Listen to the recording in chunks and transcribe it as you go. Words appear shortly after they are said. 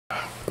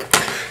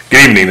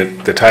Good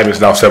evening. The time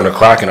is now 7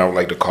 o'clock, and I would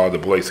like to call the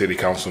Beloit City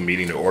Council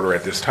meeting to order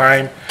at this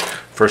time.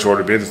 First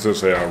order of business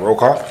is a roll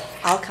call.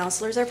 All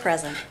councilors are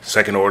present.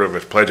 Second order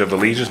is Pledge of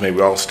Allegiance. May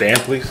we all stand,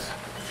 please?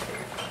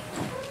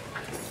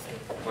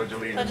 Pledge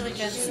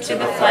allegiance to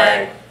the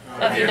flag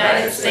of the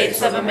United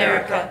States of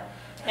America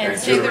and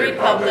to the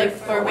republic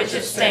for which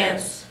it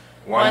stands,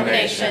 one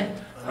nation,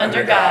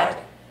 under God,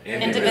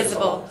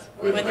 indivisible,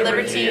 with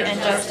liberty and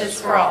justice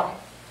for all.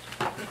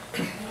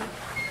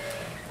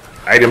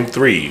 Item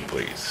 3,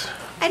 please.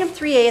 Item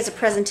 3A is a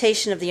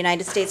presentation of the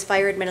United States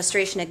Fire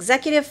Administration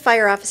Executive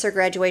Fire Officer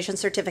Graduation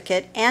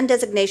Certificate and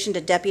designation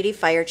to Deputy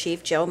Fire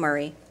Chief Joe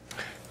Murray.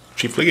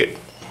 Chief Liggett.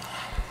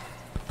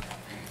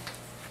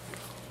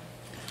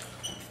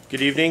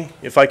 Good evening.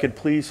 If I could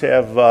please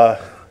have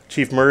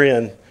Chief Murray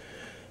and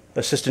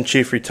Assistant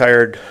Chief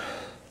Retired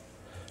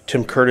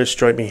Tim Curtis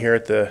join me here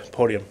at the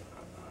podium.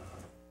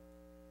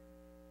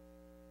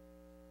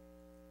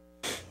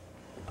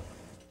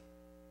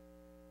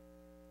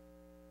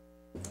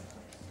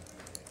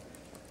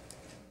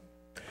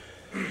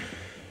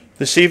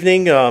 This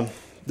evening,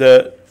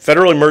 the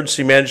Federal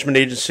Emergency Management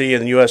Agency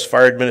and the U.S.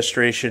 Fire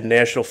Administration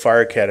National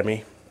Fire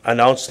Academy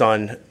announced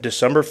on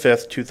December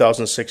 5th,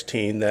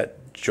 2016 that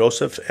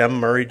Joseph M.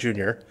 Murray,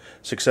 Jr.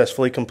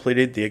 successfully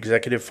completed the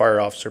Executive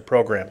Fire Officer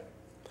Program.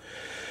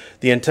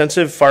 The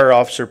Intensive Fire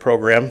Officer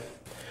Program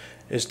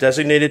is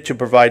designated to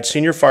provide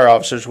senior fire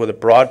officers with a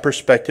broad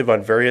perspective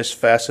on various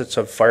facets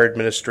of fire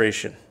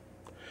administration.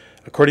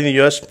 According to the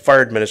U.S.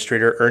 Fire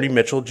Administrator Ernie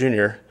Mitchell,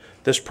 Jr.,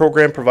 this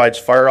program provides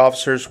fire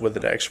officers with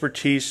the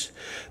expertise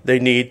they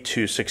need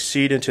to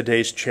succeed in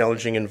today's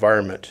challenging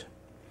environment.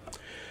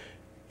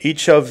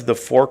 Each of the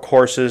 4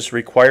 courses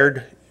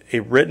required a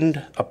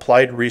written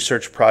applied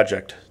research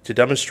project to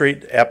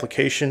demonstrate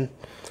application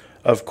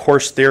of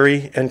course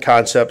theory and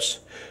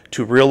concepts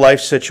to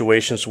real-life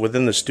situations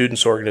within the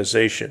student's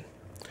organization.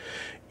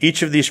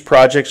 Each of these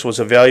projects was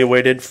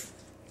evaluated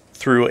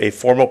through a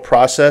formal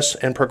process,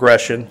 and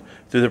progression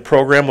through the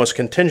program was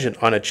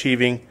contingent on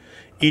achieving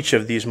each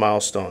of these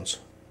milestones.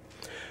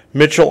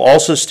 Mitchell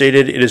also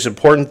stated it is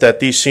important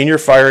that these senior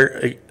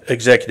fire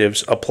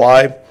executives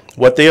apply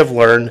what they have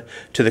learned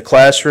to the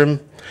classroom,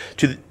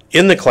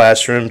 in the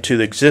classroom to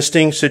the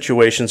existing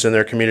situations in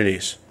their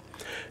communities.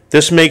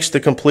 This makes the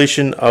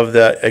completion of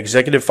the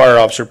Executive Fire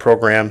Officer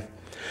Program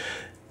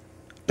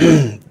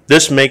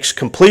This makes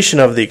completion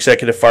of the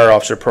Executive Fire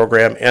Officer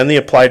Program and the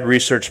applied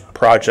research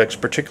projects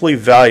particularly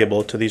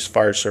valuable to these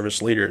fire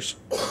service leaders.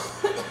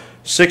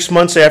 6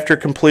 months after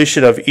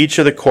completion of each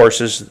of the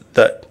courses,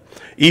 the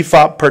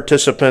EFOP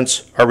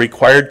participants are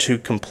required to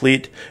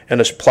complete an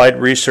applied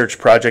research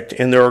project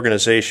in their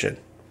organization.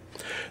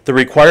 The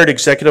required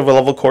executive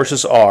level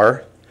courses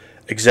are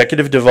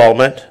Executive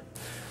Development.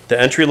 The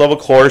entry-level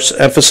course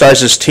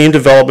emphasizes team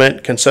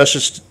development,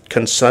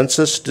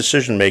 consensus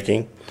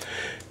decision-making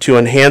to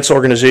enhance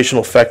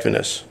organizational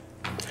effectiveness.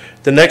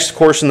 The next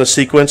course in the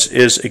sequence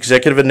is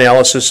Executive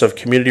Analysis of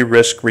Community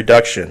Risk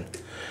Reduction.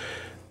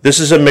 This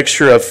is a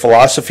mixture of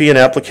philosophy and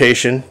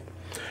application,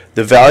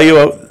 the value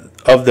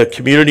of the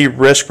community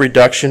risk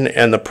reduction,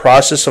 and the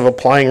process of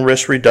applying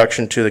risk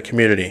reduction to the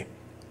community.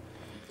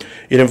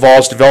 It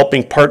involves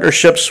developing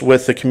partnerships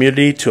with the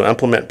community to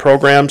implement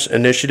programs,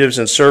 initiatives,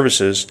 and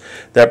services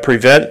that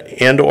prevent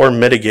and/or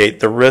mitigate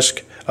the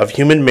risk of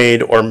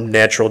human-made or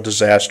natural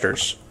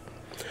disasters.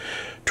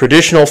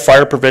 Traditional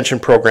fire prevention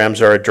programs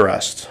are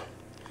addressed.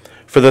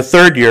 For the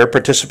 3rd year,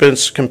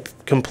 participants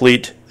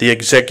complete the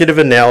Executive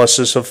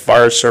Analysis of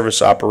Fire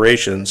Service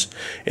Operations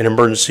and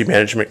Emergency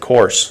Management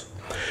course.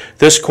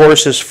 This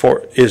course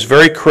is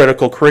very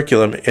critical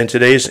curriculum in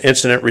today's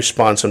incident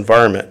response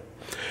environment.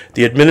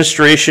 The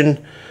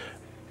administration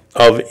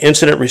of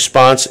incident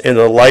response in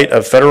the light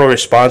of Federal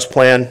Response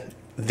Plan,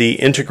 the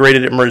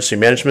Integrated Emergency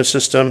Management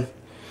System,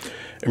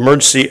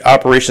 Emergency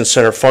Operations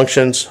Center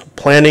functions,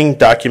 planning,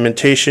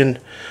 documentation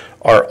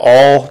are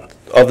all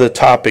of the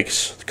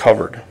topics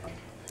covered.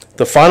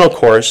 The final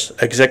course,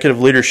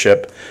 Executive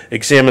Leadership,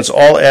 examines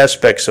all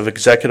aspects of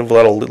executive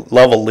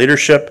level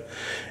leadership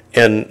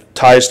and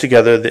ties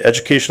together the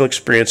educational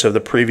experience of the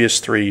previous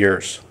 3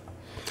 years.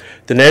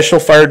 The National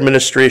Fire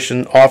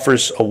Administration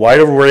offers a wide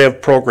array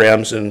of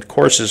programs and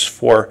courses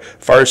for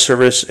fire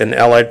service and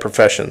allied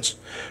professions.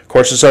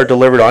 Courses are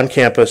delivered on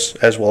campus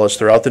as well as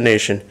throughout the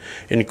nation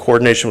in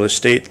coordination with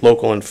state,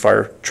 local, and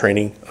fire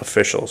training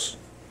officials.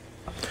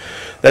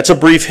 That's a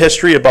brief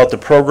history about the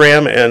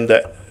program and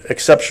the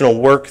exceptional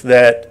work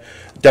that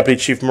Deputy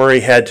Chief Murray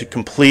had to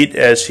complete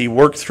as he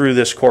worked through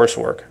this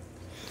coursework.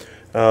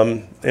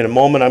 In a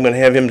moment, I'm going to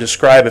have him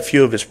describe a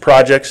few of his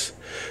projects.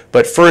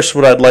 But first,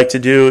 what I'd like to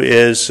do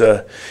is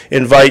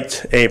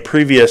invite a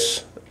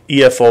previous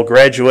EFO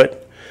graduate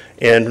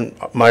and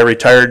my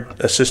retired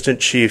Assistant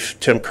Chief,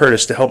 Tim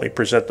Curtis, to help me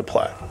present the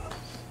plaque.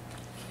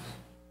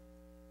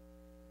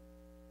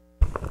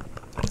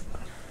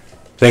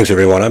 Thanks,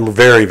 everyone. I'm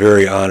very,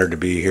 very honored to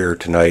be here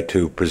tonight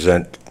to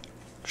present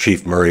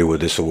Chief Murray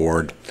with this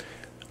award.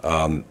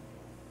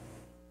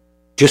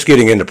 Just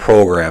getting into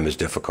program is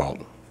difficult.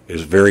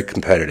 It's very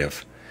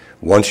competitive.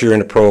 Once you're in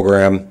the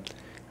program,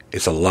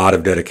 it's a lot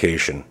of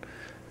dedication.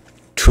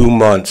 2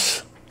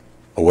 months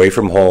away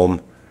from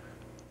home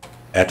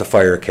at the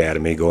Fire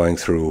Academy, going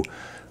through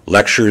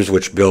lectures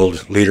which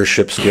build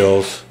leadership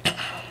skills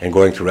and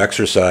going through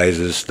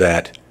exercises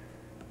that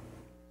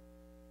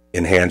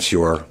enhance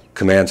your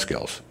command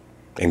skills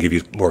and give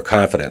you more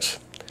confidence.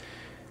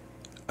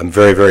 I'm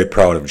very, very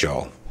proud of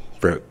Joe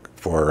for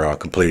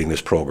completing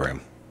this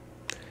program.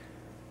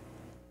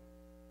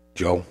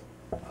 Joe,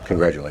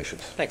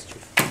 congratulations. Thanks,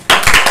 Chief.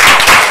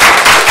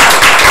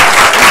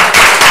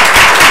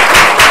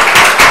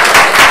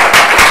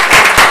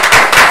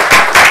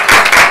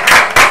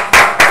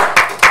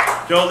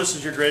 Joe, this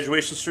is your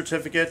graduation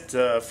certificate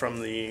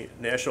from the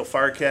National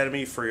Fire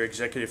Academy for your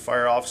Executive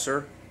Fire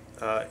Officer.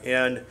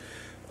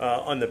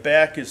 On the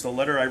back is the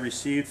letter I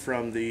received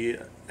from the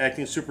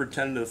Acting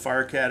Superintendent of the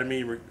Fire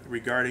Academy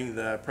regarding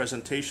the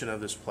presentation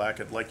of this plaque.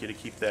 I'd like you to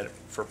keep that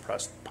for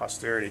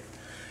posterity.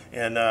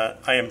 And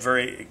I am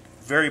very,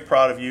 very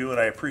proud of you, and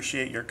I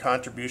appreciate your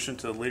contribution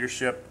to the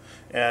leadership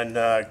and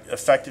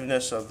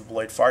effectiveness of the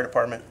Beloit Fire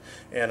Department.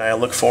 And I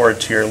look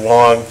forward to your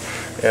long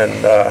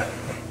and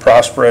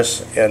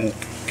prosperous and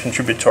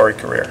contributory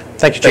career.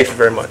 Thank you, Chief. Thank you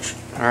very much.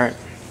 All right.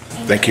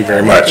 Thank you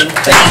very much.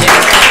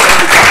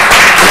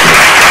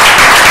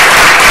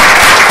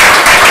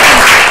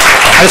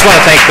 I just want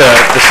to thank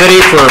the city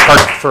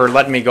for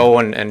letting me go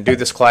and do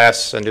this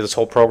class and do this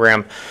whole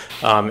program.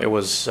 It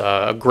was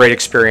a great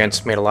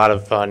experience, made a lot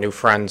of new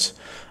friends,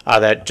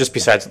 that just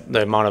besides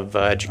the amount of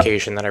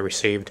education that I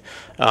received.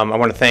 I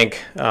want to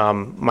thank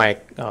my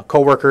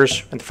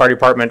co-workers at the fire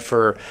department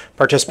for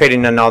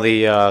participating in all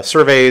the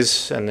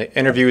surveys and the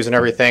interviews and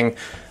everything.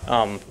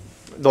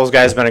 Those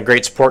guys have been a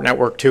great support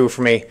network too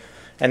for me.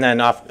 And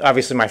then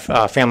obviously my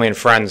family and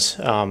friends,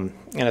 and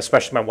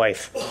especially my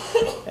wife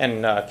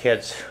and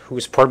kids who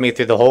supported me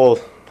through the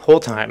whole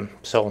time.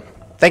 So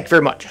thank you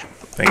very much.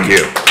 Thank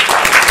you.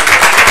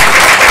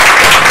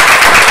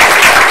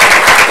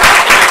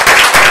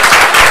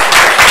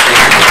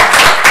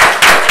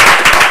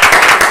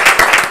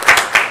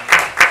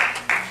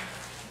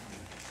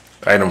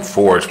 Item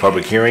 4 is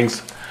public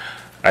hearings.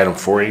 Item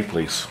 4A,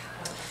 please.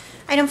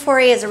 Item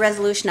 4A is a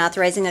resolution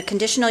authorizing a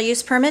conditional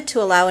use permit to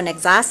allow an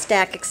exhaust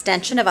stack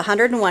extension of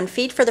 101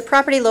 feet for the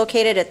property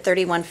located at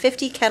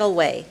 3150 Kettle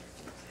Way.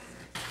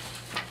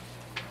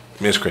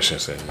 Ms.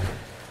 Christensen.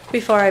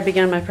 Before I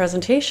begin my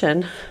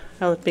presentation,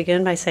 I'll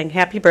begin by saying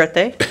happy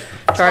birthday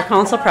to our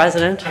council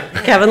president,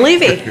 Kevin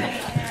Levy.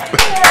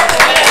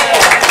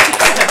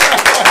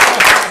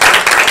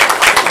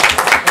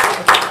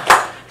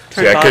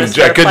 See, I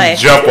couldn't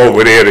jump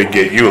over there to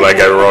get you like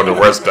I were on the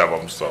rest of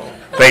them, so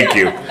thank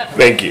you.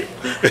 Thank you.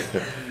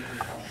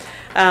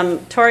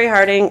 Tori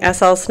Harding,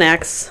 SL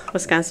Snacks,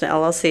 Wisconsin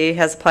LLC,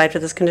 has applied for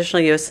this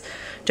conditional use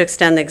to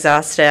extend the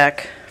exhaust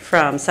stack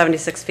from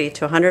 76 feet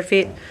to 100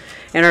 feet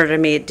in order to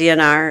meet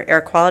DNR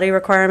air quality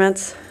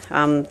requirements.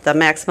 The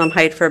maximum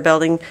height for a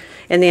building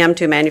in the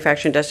M2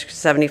 manufacturing district is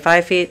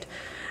 75 feet.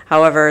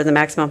 However, the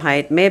maximum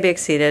height may be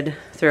exceeded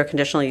through a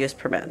conditional use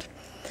permit.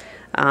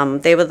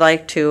 They would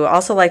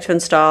also like to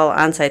install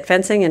on-site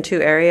fencing in 2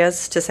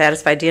 areas to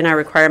satisfy DNR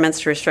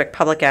requirements to restrict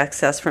public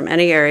access from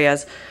any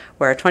areas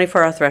where a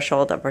 24-hour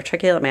threshold of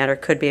particulate matter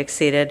could be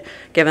exceeded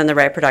given the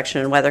right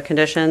production and weather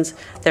conditions.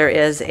 There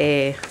is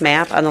a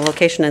map on the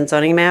location and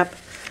zoning map.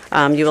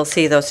 You will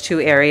see those 2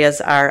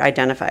 areas are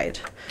identified.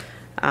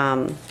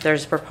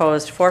 There's a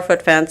proposed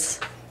 4-foot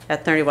fence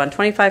at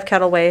 3125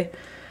 Kettle Way,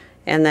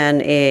 and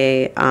then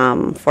a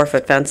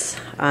 4-foot fence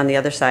on the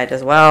other side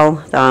as well.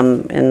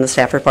 In the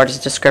staff report is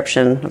a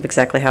description of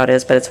exactly how it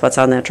is, but it's what's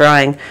on that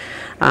drawing.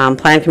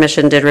 Plan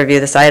Commission did review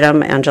this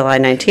item on July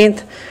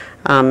 19th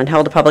and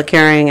held a public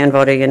hearing and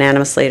voted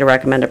unanimously to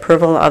recommend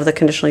approval of the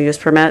conditional use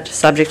permit,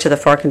 subject to the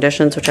 4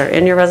 conditions which are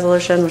in your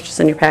resolution, which is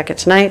in your packet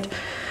tonight,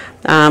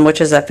 which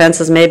is that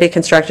fences may be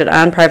constructed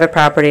on private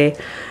property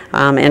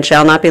and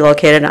shall not be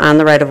located on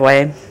the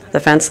right-of-way. The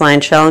fence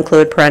line shall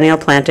include perennial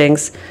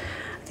plantings.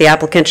 The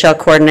applicant shall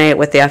coordinate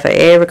with the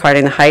FAA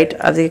regarding the height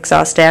of the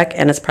exhaust stack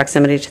and its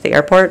proximity to the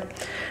airport.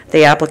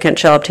 The applicant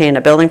shall obtain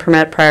a building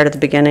permit prior to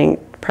beginning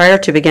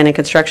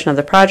construction of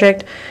the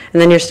project,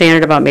 and then your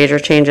standard about major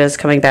changes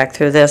coming back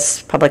through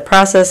this public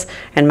process,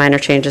 and minor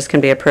changes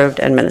can be approved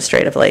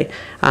administratively.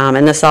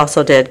 And this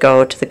also did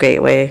go to the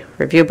Gateway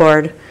Review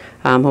Board,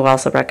 who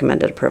also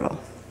recommended approval.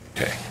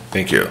 Okay,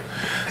 thank you.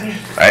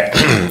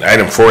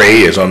 Item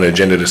 4A is on the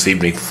agenda this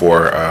evening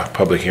for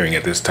public hearing.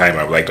 At this time,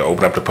 I would like to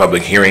open up the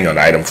public hearing on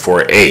item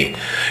 4A.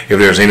 If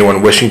there's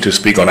anyone wishing to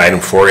speak on item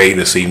 4A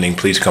this evening,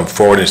 please come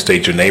forward and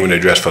state your name and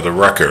address for the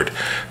record.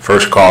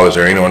 First call, is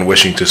there anyone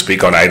wishing to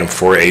speak on item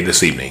 4A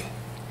this evening?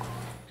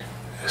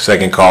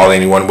 Second call,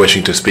 anyone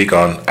wishing to speak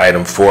on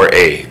item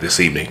 4A this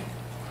evening?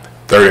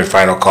 Third and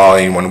final call,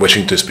 anyone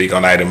wishing to speak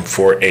on item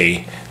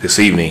 4A this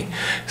evening?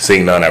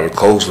 Seeing none, I would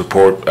close the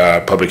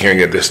public hearing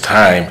at this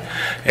time,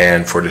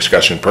 and for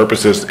discussion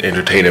purposes,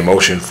 entertain a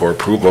motion for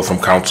approval from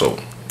council.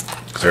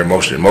 Is there a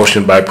motion?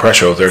 Motion by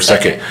Preschel. Is there a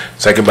second?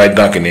 Second by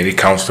Duncan. Any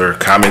councilor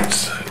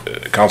comments?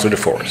 Councilor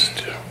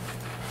DeForest.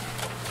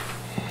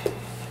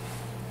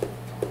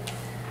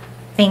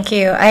 Thank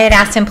you. I had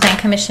asked in Plan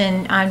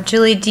Commission,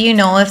 Julie, do you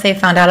know if they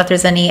found out if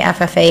there's any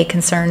FFA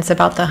concerns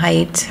about the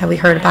height? Have we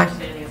heard about?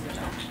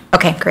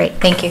 Okay, great.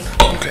 Thank you.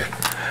 Okay.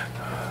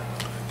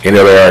 Any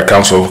other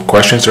council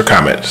questions or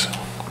comments?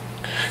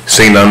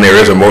 Seeing none, there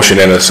is a motion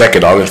and a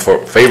second. All in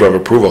favor of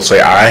approval,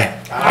 say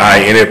aye.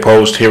 Aye. Any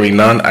opposed? Hearing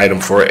none. Item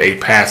 4A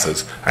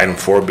passes. Item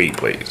 4B,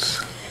 please.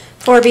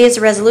 4B is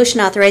a resolution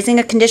authorizing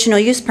a conditional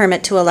use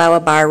permit to allow a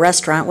bar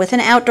restaurant with an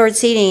outdoor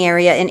seating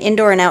area and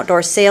indoor and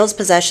outdoor sales,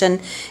 possession,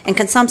 and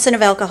consumption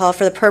of alcohol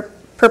for the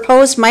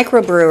proposed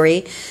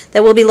microbrewery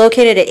that will be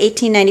located at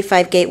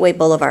 1895 Gateway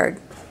Boulevard.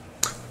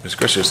 Ms.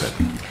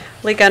 Christensen.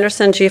 Lee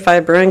Gunderson,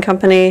 G5 Brewing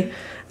Company,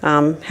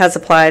 has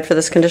applied for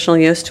this conditional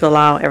use to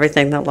allow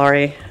everything that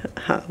Lori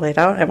laid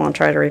out. I won't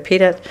try to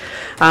repeat it.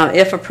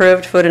 If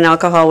approved, food and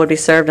alcohol would be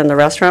served in the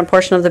restaurant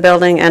portion of the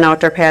building and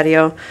outdoor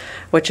patio,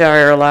 which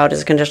are allowed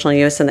as conditional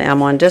use in the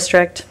M1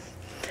 district.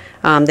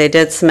 They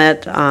did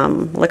submit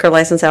liquor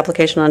license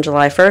application on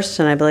July 1st,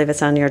 and I believe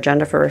it's on your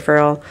agenda for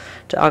referral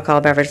to Alcohol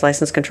Beverage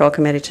License Control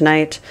Committee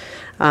tonight.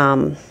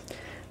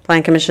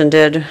 Plan Commission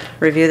did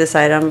review this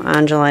item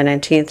on July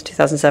 19th,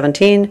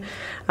 2017,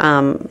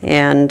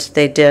 and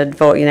they did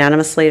vote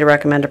unanimously to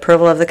recommend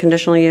approval of the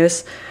conditional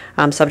use,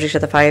 subject to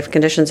the 5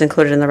 conditions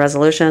included in the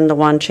resolution. The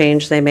one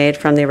change they made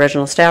from the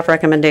original staff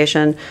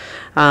recommendation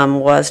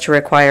was to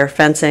require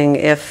fencing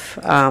if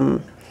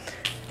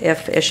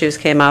issues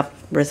came up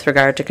with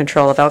regard to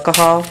control of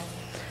alcohol.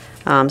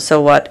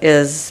 So what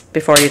is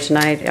before you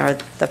tonight are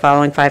the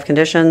following 5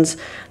 conditions: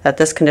 that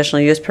this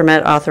conditional use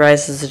permit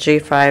authorizes the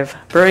G5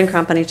 Brewing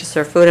Company to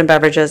serve food and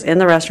beverages in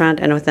the restaurant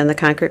and within the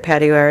concrete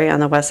patio area on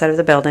the west side of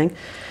the building.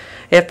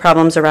 If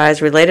problems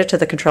arise related to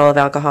the control of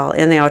alcohol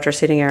in the outdoor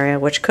seating area,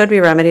 which could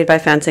be remedied by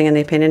fencing in the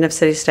opinion of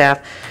city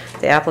staff,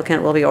 the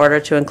applicant will be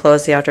ordered to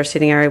enclose the outdoor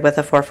seating area with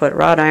a 4-foot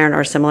wrought iron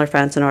or similar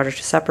fence in order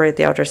to separate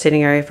the outdoor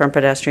seating area from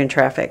pedestrian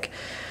traffic.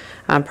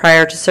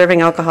 Prior to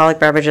serving alcoholic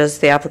beverages,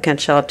 the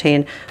applicant shall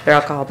obtain their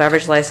alcohol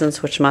beverage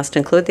license, which must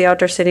include the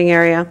outdoor seating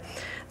area.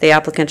 The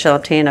applicant shall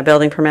obtain a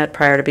building permit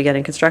prior to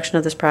beginning construction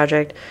of this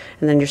project,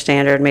 and then your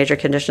standard major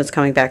conditions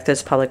coming back through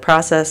this public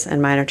process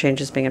and minor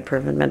changes being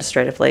approved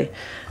administratively.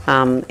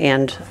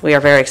 And we are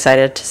very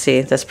excited to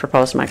see this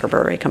proposed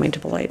microbrewery coming to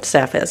Beloit.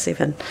 Staff is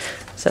even.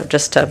 So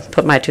just to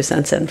put my 2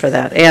 cents in for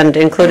that. And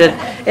included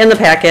in the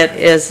packet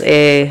is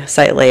a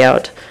site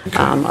layout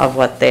of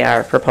what they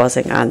are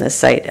proposing on this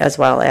site, as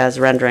well as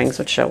renderings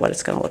which show what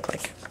it's going to look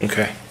like.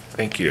 Okay,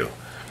 thank you.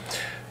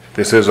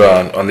 This is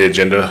on the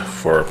agenda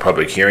for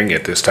public hearing.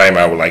 At this time,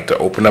 I would like to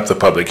open up the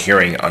public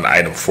hearing on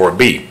item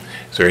 4B.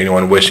 Is there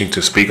anyone wishing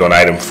to speak on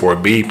item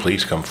 4B?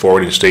 Please come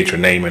forward and state your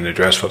name and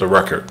address for the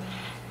record.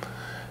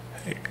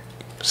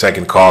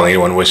 Second call,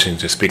 anyone wishing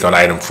to speak on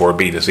item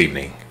 4B this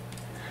evening?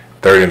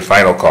 Third and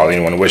final call,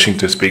 anyone wishing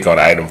to speak on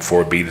item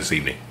 4B this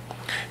evening?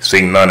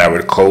 Seeing none, I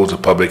would close the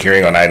public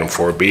hearing on item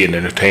 4B and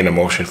entertain a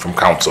motion from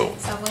council.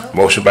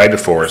 Motion by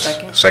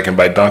DeForest, second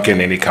by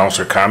Duncan. Any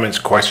councilor comments,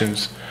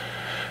 questions?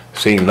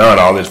 Seeing none,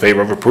 all in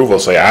favor of approval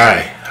say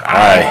aye.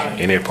 Aye.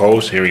 Any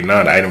opposed? Hearing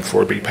none, item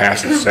 4B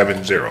passes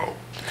 7-0.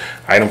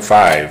 Item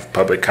 5,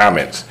 public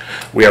comments.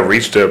 We have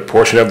reached a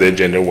portion of the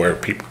agenda where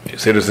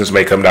citizens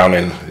may come down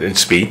and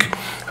speak.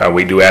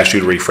 We do ask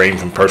you to refrain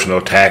from personal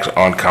attacks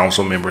on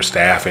council member,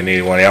 staff, and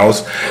anyone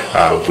else.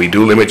 We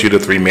do limit you to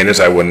 3 minutes.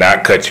 I will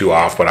not cut you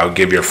off, but I'll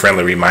give you a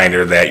friendly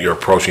reminder that you're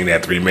approaching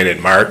that 3-minute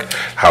mark.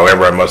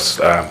 However, I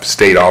must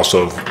state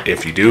also,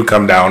 if you do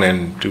come down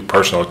and do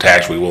personal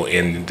attacks, we will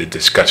end the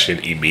discussion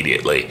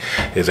immediately.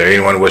 Is there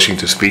anyone wishing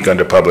to speak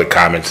under public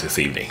comments this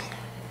evening?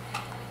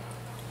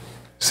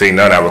 Seeing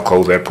none, I will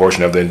close that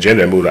portion of the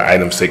agenda and move to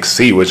item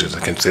 6C, which is the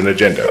consent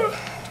agenda.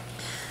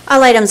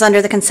 All items under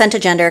the consent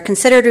agenda are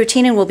considered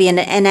routine and will be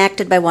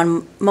enacted by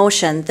one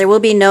motion. There will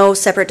be no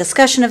separate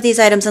discussion of these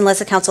items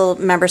unless a council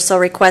member so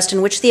requests,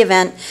 in which the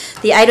event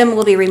the item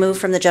will be removed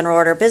from the general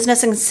order of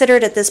business and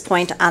considered at this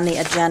point on the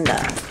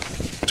agenda.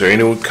 Is there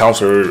any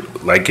councilor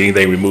like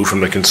anything removed from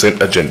the consent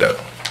agenda?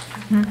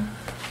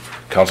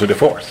 Councilor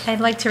DeForest. I'd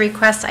like to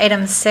request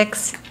item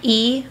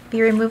 6E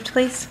be removed,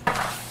 please.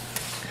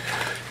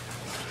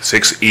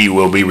 6E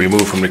will be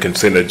removed from the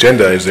consent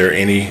agenda. Is there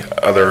any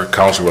other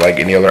council would like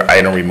any other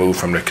item removed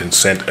from the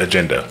consent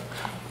agenda?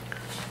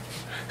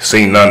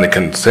 Seeing none, the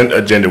consent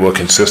agenda will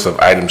consist of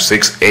items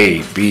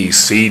 6A, B,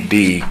 C,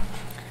 D,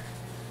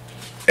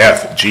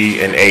 F,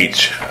 G, and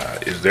H.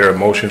 Is there a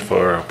motion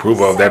for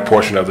approval of that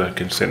portion of the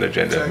consent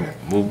agenda?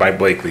 Moved by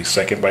Blakely,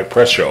 second by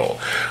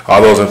Prescholl.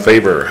 All those in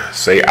favor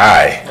say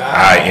aye.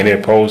 Aye. Any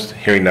opposed?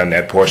 Hearing none,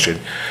 that portion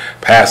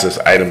passes.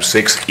 Item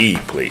 6E,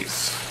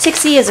 please.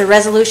 6E is a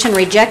resolution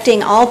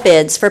rejecting all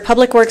bids for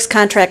Public Works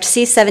Contract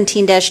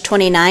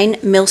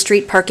C-17-29 Mill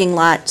Street Parking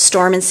Lot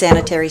Storm and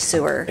Sanitary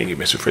Sewer. Thank you.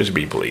 Mr.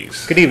 Frisbee,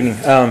 please. Good evening.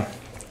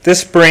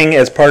 This spring,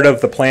 as part of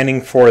the planning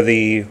for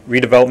the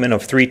redevelopment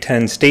of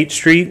 310 State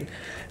Street,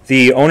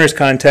 the owners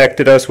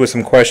contacted us with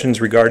some questions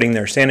regarding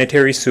their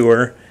sanitary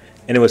sewer,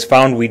 and it was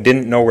found we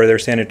didn't know where their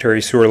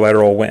sanitary sewer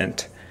lateral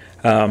went.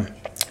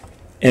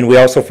 And we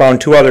also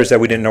found 2 others that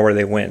we didn't know where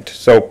they went.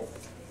 So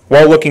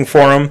while looking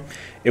for them,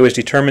 It was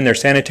determined their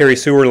sanitary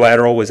sewer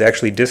lateral was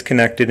actually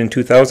disconnected in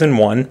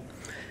 2001,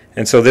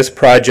 and so this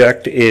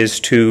project is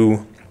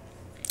to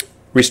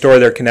restore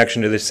their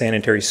connection to the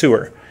sanitary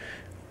sewer.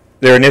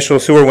 Their initial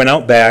sewer went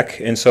out back,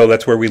 and so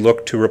that's where we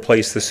looked to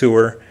replace the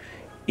sewer,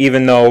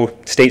 even though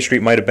State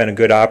Street might have been a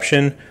good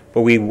option,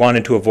 but we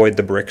wanted to avoid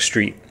the brick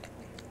street.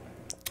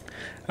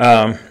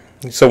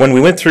 So when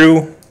we went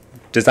through,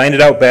 designed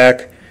it out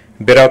back,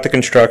 bid out the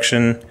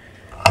construction,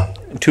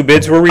 2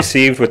 bids were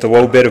received with the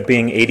low bid of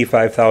being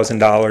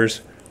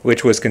 $85,000,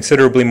 which was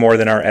considerably more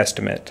than our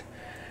estimate.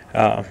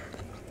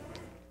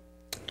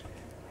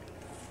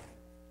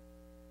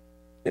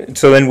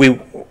 So then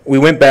we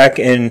went back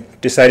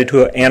and decided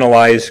to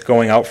analyze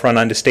going out front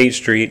onto State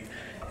Street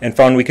and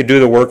found we could do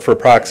the work for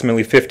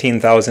approximately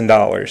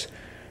 $15,000.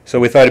 So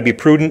we thought it'd be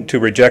prudent to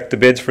reject the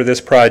bids for this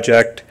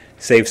project,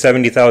 save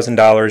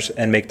 $70,000,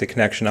 and make the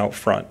connection out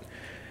front.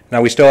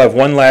 Now, we still have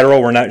one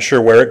lateral. We're not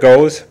sure where it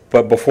goes,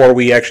 but before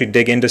we actually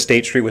dig into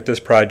State Street with this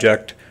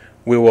project,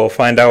 we will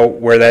find out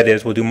where that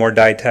is. We'll do more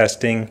dye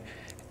testing,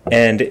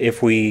 and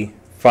if we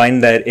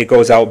find that it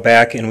goes out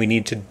back and we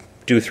need to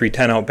do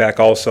 310 out back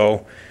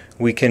also,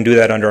 we can do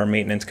that under our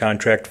maintenance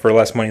contract for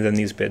less money than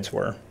these bids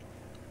were.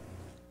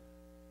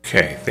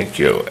 Okay, thank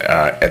you.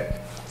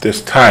 At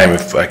this time,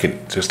 if I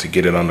could, just to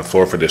get it on the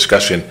floor for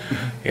discussion,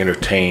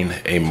 entertain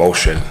a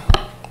motion.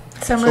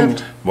 So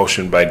moved.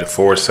 Motion by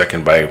DeForest,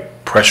 second by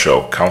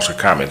Preschel. Councilor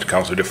comments.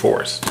 Councilor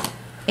DeForest.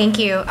 Thank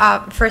you.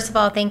 First of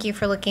all, thank you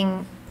for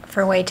looking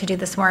for a way to do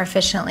this more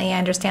efficiently. I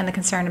understand the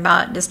concern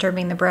about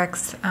disturbing the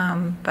bricks,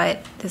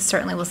 but this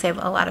certainly will save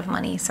a lot of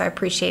money, so I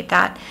appreciate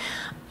that.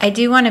 I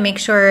do want to make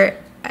sure,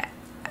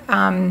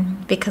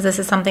 because this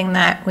is something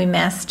that we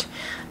missed,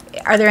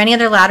 are there any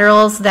other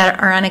laterals that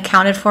are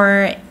unaccounted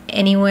for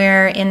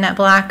anywhere in that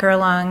block or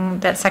along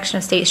that section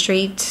of State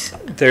Street?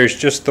 There's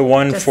just the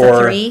one Just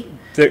for... the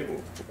 3?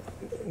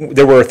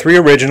 There were 3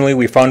 originally.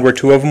 We found where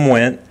 2 of them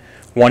went.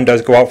 One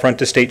does go out front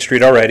to State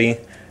Street already,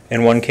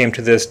 and one came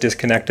to this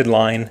disconnected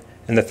line,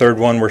 and the 3rd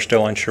one we're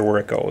still unsure where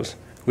it goes.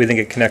 We think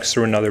it connects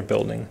through another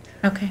building.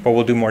 Okay. But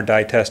we'll do more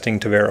dye testing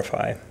to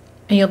verify.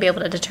 And you'll be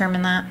able to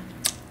determine that?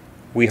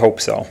 We hope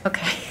so.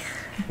 Okay.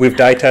 We've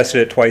dye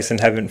tested it twice and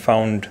haven't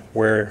found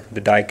where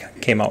the dye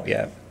came out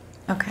yet.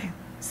 Okay.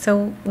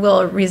 So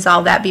we'll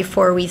resolve that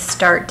before we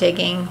start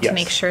digging to Yes.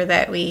 make sure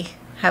that we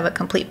have a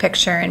complete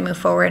picture and move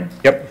forward.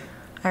 Yep.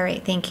 All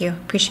right, thank you.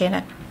 Appreciate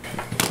it.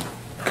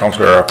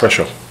 Councilor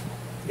Preschel.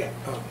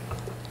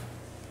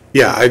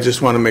 Yeah, I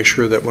just want to make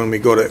sure that when we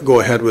go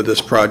ahead with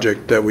this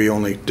project, that we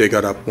only dig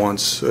it up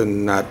once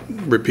and not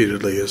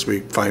repeatedly as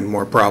we find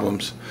more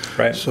problems.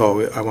 Right.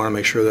 So I want to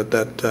make sure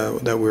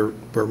that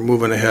we're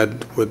moving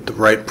ahead with the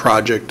right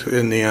project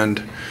in the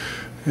end,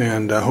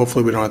 and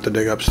hopefully we don't have to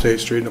dig up State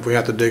Street. And if we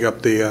have to dig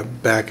up the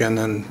back end,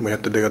 then we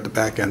have to dig up the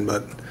back end.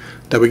 But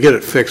that we get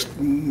it fixed,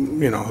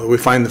 we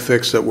find the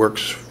fix that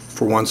works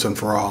for once and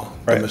for all.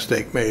 Right. The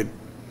mistake made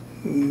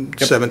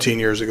 17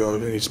 years ago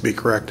needs to be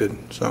corrected.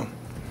 So.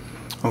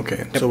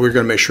 Okay, so we're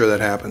going to make sure that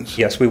happens.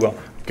 Yes, we will.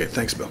 Okay,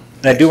 thanks, Bill.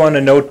 And I do want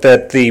to note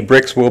that the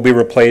bricks will be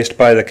replaced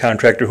by the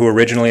contractor who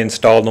originally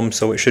installed them,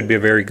 so it should be a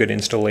very good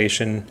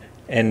installation,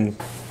 and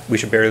we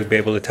should barely be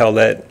able to tell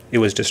that it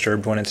was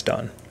disturbed when it's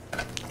done.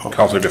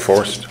 Councilor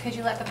DeForest. Could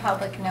you let the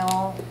public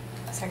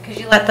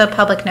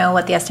know,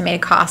 what the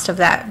estimated cost of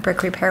that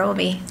brick repair will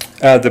be?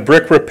 The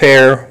brick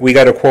repair, we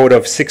got a quote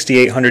of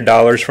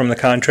 $6,800 from the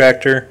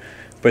contractor,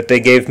 but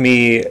they gave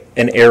me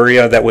an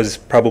area that was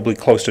probably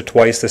close to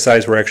twice the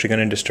size we're actually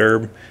going to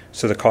disturb,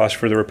 so the cost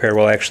for the repair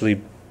will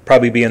actually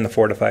probably be in the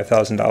 $4,000 to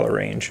 $5,000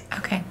 range.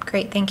 Okay,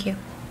 great, thank you.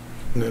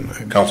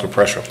 Councilor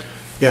Preschel.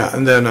 Yeah,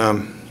 and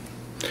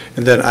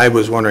then I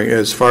was wondering,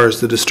 as far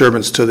as the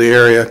disturbance to the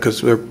area, because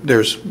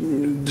there's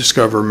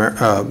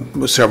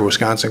several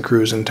Wisconsin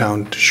crews in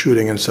town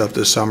shooting and stuff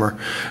this summer,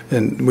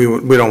 and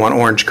we don't want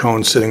orange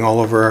cones sitting all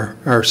over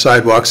our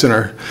sidewalks and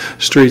our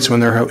streets when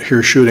they're out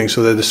here shooting,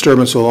 so the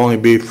disturbance will only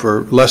be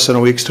for less than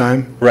a week's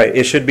time? Right,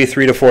 it should be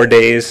 3 to 4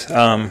 days.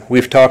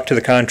 We've talked to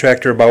the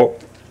contractor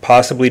about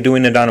possibly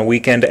doing it on a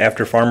weekend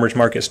after farmers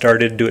market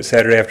started, do it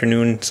Saturday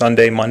afternoon,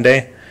 Sunday,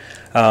 Monday.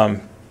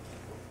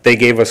 They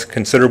gave us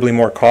considerably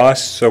more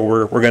costs, so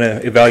we're going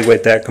to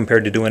evaluate that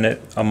compared to doing it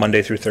on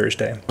Monday through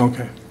Thursday.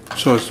 Okay,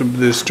 so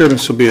the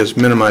disturbance will be as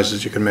minimized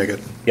as you can make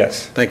it?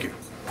 Yes. Thank you.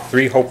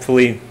 3,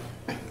 hopefully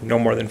no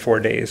more than 4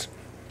 days.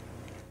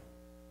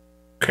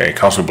 Okay,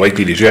 Councilor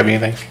Blakely, did you have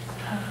anything?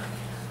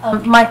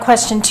 My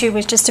question too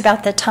was just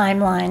about the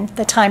timeline,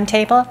 the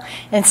timetable.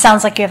 And it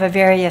sounds like you have a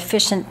very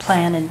efficient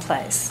plan in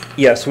place.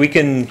 Yes, we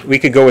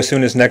could go as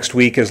soon as next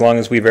week as long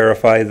as we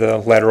verify the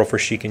lateral for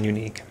chic and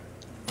unique.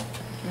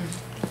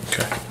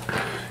 Okay.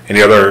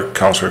 Any other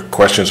councilor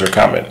questions or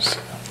comments?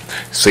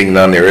 Seeing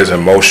none, there is a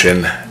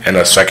motion and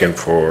a second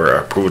for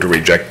approval to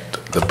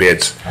reject the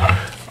bids.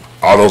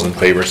 All those in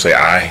favor say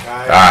aye.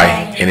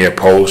 Aye. Any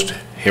opposed?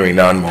 Hearing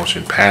none,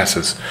 motion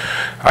passes.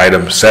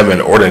 Item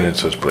 7,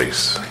 ordinances,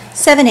 please.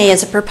 7A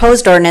is a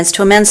proposed ordinance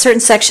to amend certain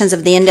sections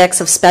of the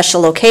Index of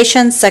Special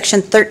Locations,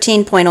 Section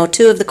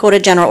 13.02 of the Code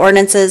of General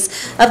Ordinances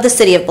of the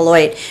City of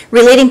Beloit,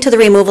 relating to the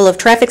removal of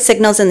traffic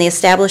signals and the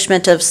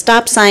establishment of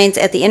stop signs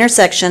at the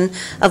intersection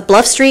of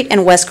Bluff Street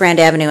and West Grand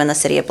Avenue in the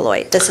City of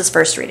Beloit. This is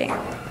first reading.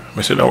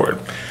 Mr. Norwood.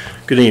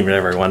 Good evening,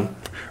 everyone.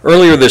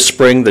 Earlier this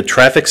spring, the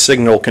traffic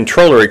signal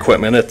controller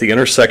equipment at the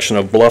intersection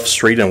of Bluff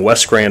Street and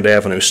West Grand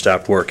Avenue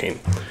stopped working.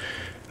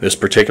 This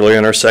particular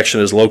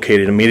intersection is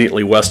located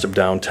immediately west of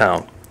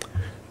downtown.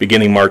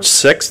 Beginning March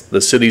 6th,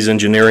 the city's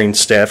engineering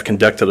staff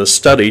conducted a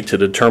study to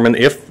determine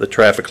if the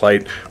traffic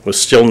light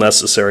was still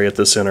necessary at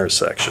this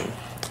intersection.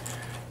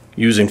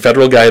 Using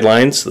federal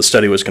guidelines, the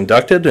study was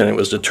conducted and it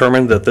was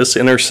determined that this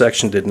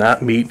intersection did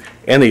not meet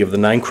any of the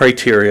 9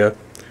 criteria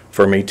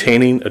for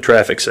maintaining a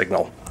traffic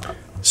signal.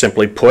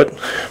 Simply put,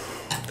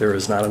 there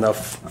is not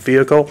enough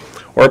vehicle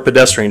or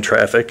pedestrian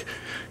traffic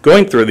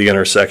going through the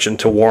intersection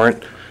to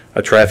warrant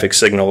a traffic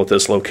signal at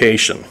this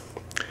location.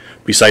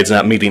 Besides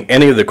not meeting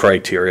any of the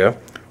criteria,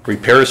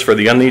 repairs for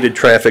the unneeded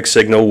traffic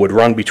signal would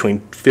run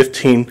between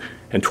 $15,000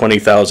 and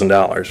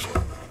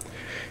 $20,000.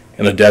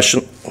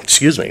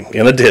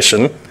 In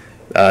addition,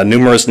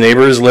 numerous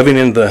neighbors living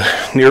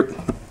near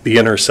the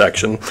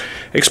intersection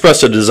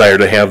expressed a desire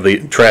to have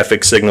the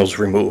traffic signals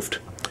removed.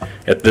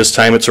 At this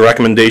time, it's a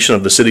recommendation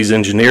of the city's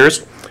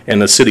engineers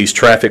and the city's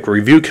traffic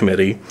review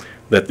committee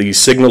that these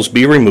signals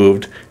be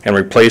removed and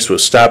replaced with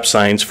stop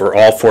signs for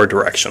all 4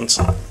 directions.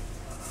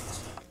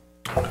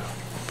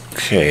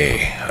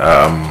 Okay.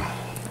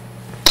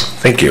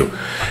 Thank you.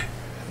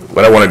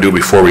 What I want to do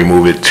before we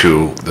move it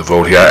to the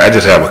vote here, I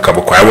just have a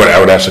couple questions. I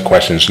would ask the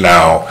questions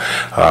now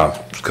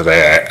because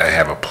I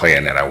have a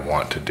plan that I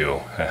want to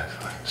do.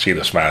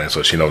 Sheila's smiling,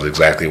 so she knows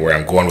exactly where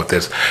I'm going with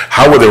this.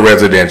 How were the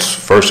residents,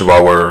 first of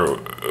all,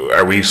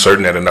 are we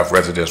certain that enough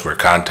residents were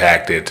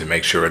contacted to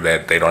make sure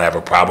that they don't have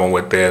a problem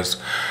with this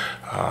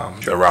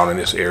around in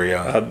this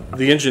area?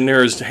 The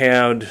engineers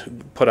had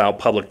put out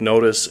public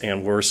notice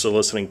and were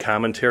soliciting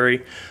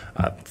commentary.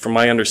 From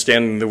my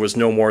understanding, there was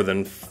no more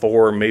than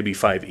 4, maybe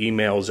 5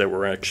 emails that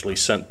were actually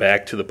sent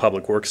back to the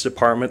Public Works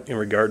Department in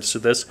regards to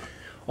this.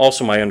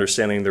 Also, my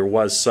understanding, there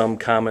was some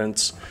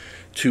comments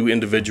to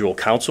individual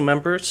council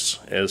members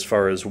as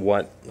far as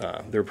what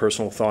their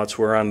personal thoughts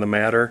were on the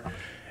matter.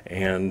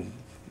 And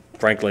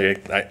frankly,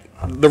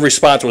 the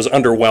response was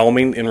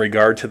underwhelming in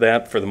regard to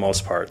that for the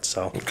most part.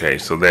 So. Okay,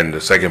 so then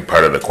the second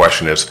part of the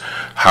question is,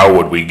 how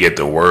would we get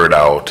the word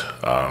out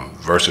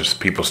versus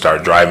people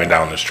start driving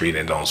down the street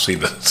and don't see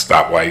the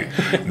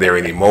stoplight there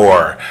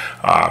anymore?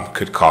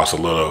 Could cause a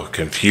little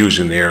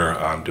confusion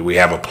there. Do we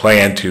have a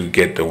plan to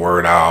get the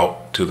word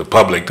out to the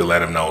public to let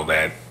them know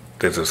that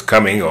this is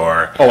coming?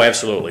 Or oh,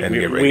 absolutely.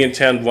 We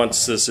intend,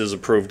 once this is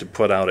approved, to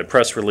put out a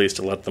press release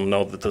to let them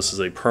know that this is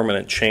a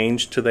permanent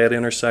change to that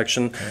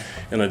intersection. Okay.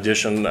 In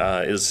addition,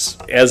 as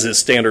is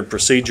standard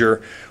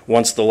procedure,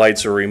 once the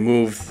lights are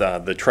removed,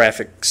 the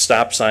traffic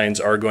stop signs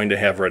are going to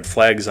have red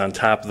flags on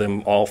top of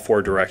them, all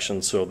 4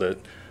 directions, so that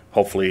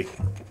hopefully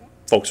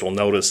folks will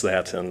notice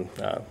that and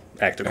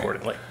act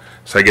accordingly.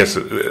 So I guess,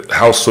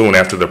 how soon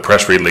after the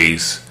press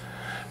release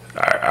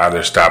are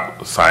there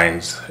stop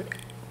signs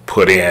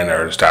put in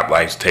or stop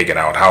lights taken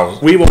out? How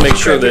we will make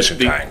sure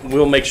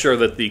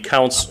that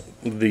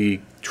the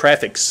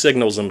traffic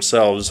signals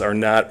themselves are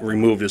not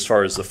removed as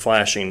far as the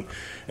flashing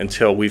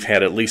until we've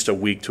had at least a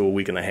week to a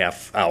week and a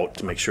half out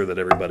to make sure that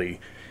everybody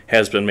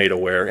has been made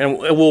aware. And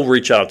we'll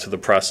reach out to the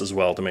press as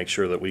well to make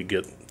sure that we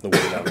get the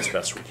word out as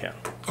best we can.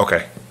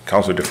 Okay.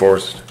 Councilor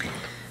DeForest.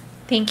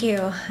 Thank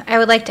you. I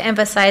would like to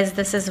emphasize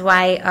this is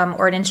why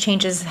ordinance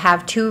changes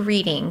have 2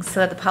 readings, so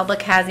that the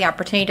public has the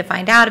opportunity to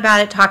find out about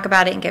it, talk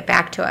about it, and get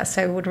back to us.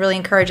 So I would really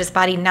encourage this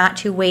body not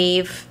to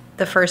waive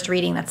the first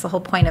reading. That's the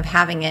whole point of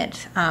having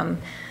it. And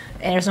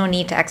there's no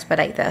need to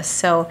expedite this.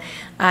 So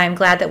I'm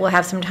glad that we'll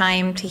have some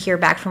time to hear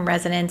back from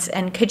residents.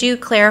 And could you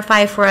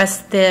clarify for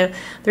us the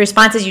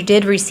responses you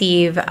did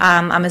receive?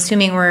 I'm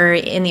assuming were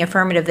in the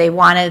affirmative. They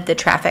wanted the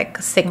traffic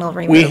signal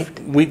removed.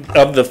 We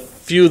of the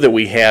few that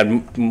we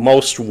had,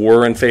 most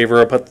were in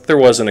favor of, but there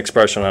was an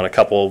expression on a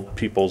couple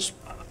people's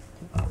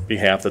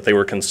behalf that they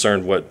were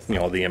concerned what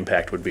the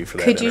impact would be for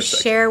that. Could you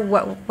share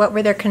what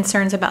were their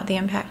concerns about the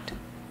impact?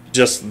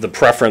 Just the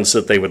preference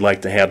that they would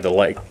like to have the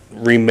light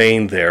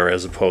remain there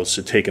as opposed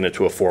to taking it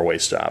to a 4-way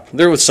stop.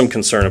 There was some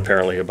concern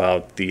apparently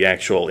about the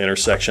actual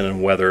intersection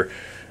and whether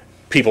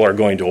people are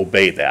going to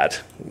obey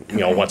that,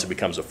 once it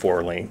becomes a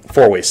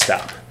 4-way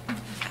stop.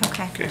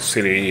 Okay,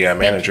 city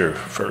manager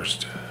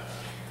first.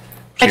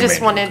 I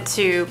just wanted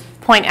to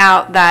point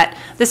out that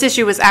this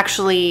issue was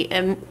actually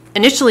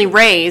initially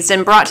raised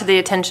and brought to the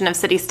attention of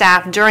city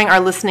staff during our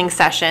listening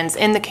sessions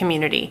in the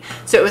community.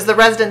 So it was the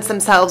residents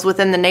themselves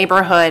within the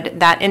neighborhood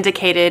that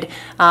indicated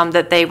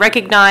that they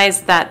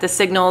recognized that the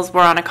signals were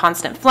on a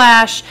constant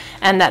flash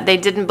and that they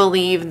didn't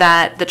believe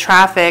that the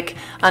traffic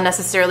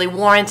necessarily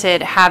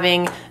warranted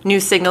having new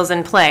signals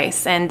in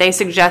place. And they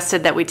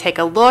suggested that we take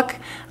a look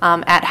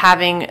at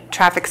having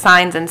traffic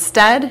signs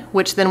instead,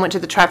 which then went to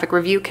the Traffic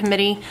Review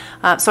Committee.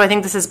 So I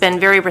think this has been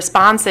very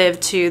responsive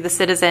to the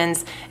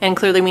citizens, and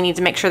clearly we need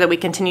to make sure that we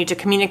continue to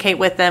communicate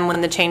with them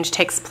when the change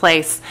takes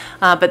place.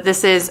 But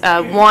this is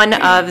one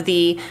of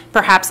the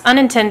perhaps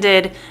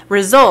unintended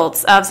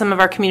results of some of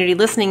our community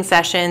listening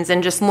sessions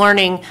and just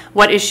learning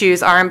what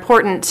issues are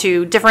important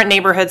to different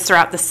neighborhoods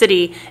throughout the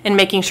city and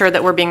making sure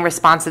that we're being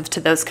responsive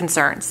to those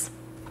concerns.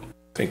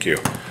 Thank you.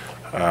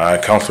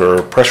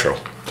 Councilor Preschel.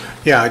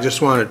 Yeah, I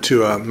just wanted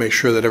to make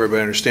sure that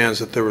everybody understands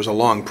that there was a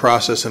long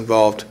process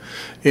involved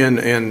in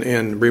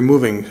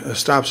removing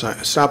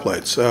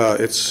stoplights.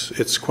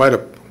 It's quite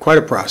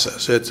a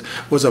process. It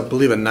was, I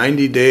believe, a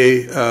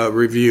 90-day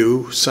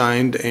review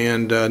signed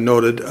and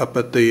noted up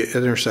at the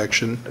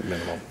intersection,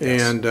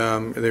 and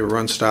they were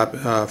run stop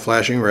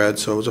flashing red,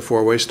 so it was a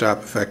four-way stop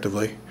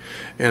effectively,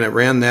 and it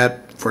ran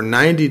that for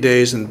 90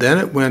 days, and then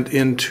it went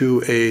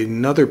into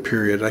another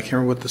period. I can't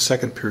remember what the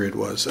second period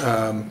was.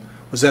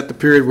 Was that the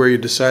period where you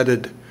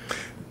decided?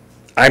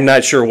 I'm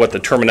not sure what the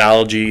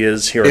terminology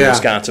is here in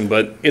Wisconsin,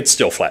 but it's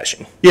still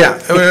flashing.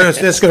 Yeah, I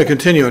mean, it's going to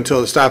continue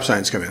until the stop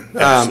signs come in.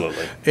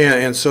 Absolutely.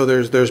 And so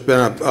there's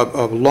been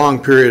a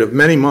long period of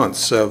many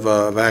months of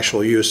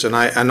actual use,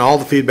 and all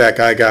the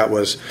feedback I got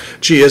was,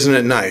 gee, isn't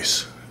it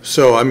nice?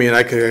 So I mean,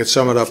 I could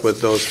sum it up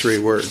with those three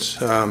words.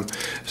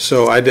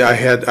 So I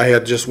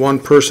had just one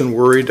person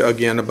worried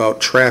again about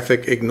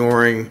traffic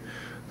ignoring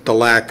the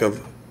lack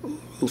of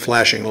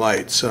flashing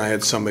lights, and I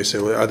had somebody say,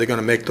 well, are they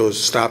going to make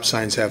those stop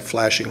signs have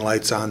flashing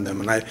lights on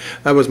them? And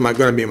that was going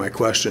to be my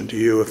question to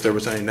you, if there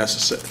was any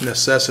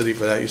necessity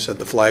for that. You said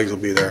the flags will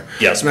be there.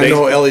 Yes. And I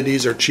know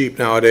LEDs are cheap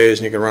nowadays,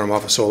 and you can run them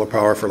off of solar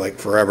power for like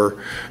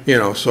forever,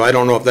 so I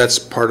don't know if that's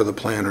part of the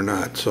plan or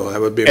not. So that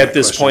would be my At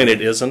this question. point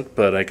it isn't,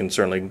 but I can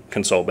certainly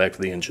consult back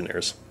with the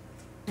engineers.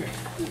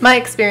 My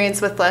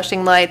experience with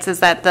flashing lights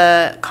is that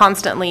the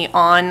constantly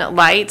on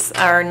lights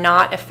are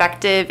not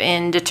effective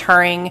in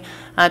deterring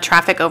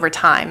traffic over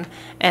time,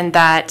 and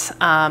that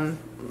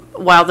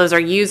while those are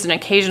used on an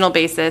occasional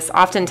basis,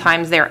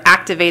 oftentimes they're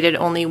activated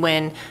only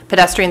when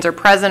pedestrians are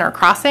present or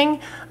crossing.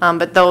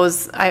 But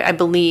those, I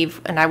believe,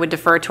 and I would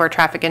defer to our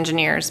traffic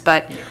engineers,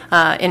 but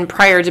in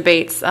prior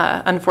debates,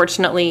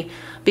 unfortunately,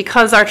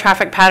 because our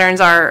traffic patterns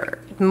are,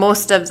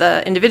 most of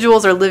the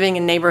individuals are living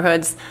in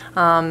neighborhoods,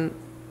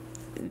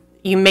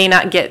 you may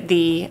not get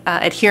the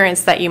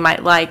adherence that you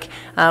might like.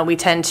 We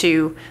tend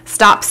to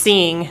stop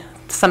seeing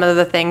some of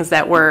the things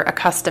that we're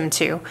accustomed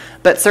to,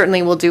 but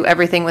certainly we'll do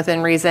everything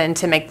within reason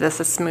to make this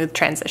a smooth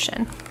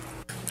transition.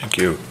 Thank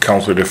you.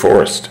 Councilor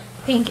DeForest.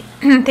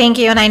 Thank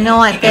you. And I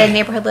know at the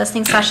neighborhood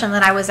listening session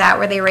that I was at,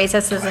 where they raised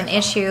this as an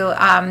issue,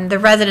 the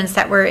residents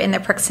that were in the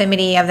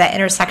proximity of that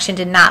intersection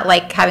did not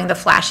like having the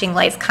flashing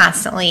lights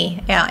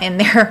constantly in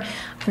their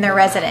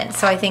residence.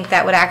 So I think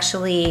that would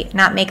actually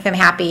not make them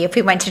happy if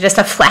we went to just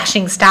a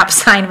flashing stop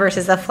sign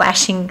versus a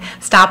flashing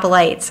stop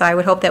light. So I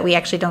would hope that we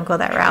actually don't go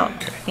that route.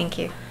 Okay. Thank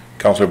you.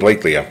 Councilor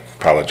Blakely, I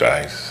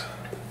apologize.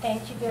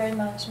 Thank you very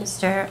much,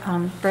 Mr.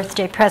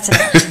 Birthday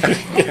President.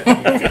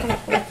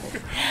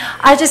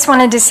 I just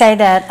wanted to say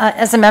that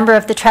as a member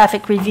of the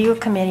Traffic Review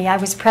Committee, I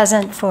was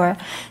present for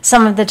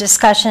some of the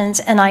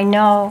discussions, and I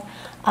know,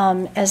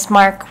 as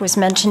Mark was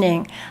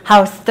mentioning,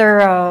 how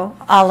thorough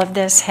all of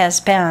this has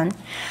been.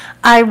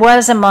 I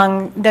was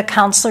among the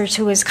counselors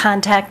who was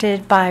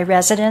contacted by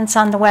residents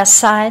on the west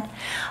side,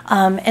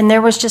 and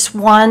there was just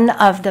one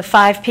of the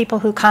 5 people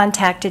who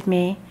contacted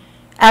me.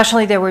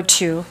 Actually, there were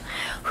 2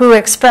 who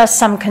expressed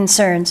some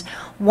concerns.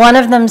 One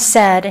of them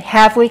said,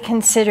 have we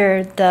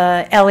considered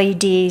the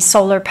LED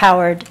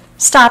solar-powered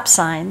stop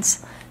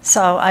signs?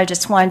 So I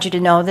just wanted you to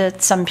know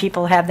that some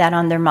people have that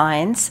on their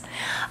minds.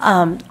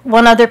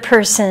 One other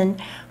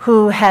person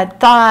who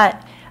had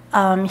thought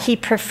he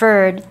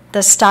preferred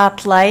the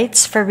stop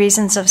lights for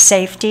reasons of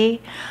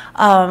safety.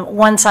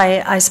 Once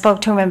I spoke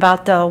to him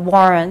about the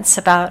warrants,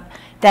 about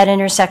that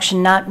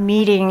intersection not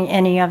meeting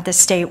any of the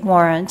state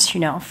warrants,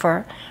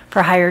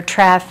 for higher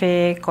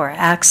traffic or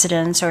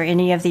accidents or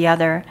any of the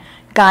other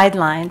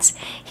guidelines.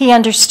 He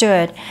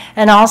understood.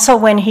 And also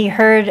when he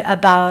heard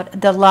about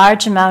the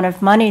large amount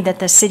of money that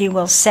the city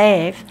will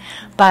save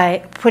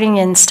by putting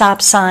in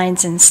stop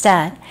signs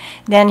instead,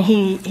 then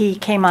he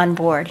came on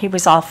board. He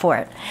was all for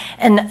it.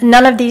 And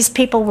none of these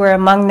people were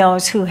among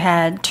those who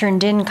had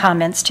turned in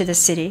comments to the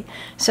city.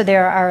 So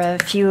there are a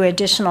few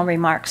additional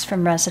remarks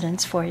from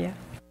residents for you.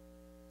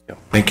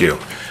 Thank you.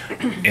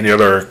 Any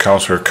other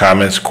councilor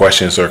comments,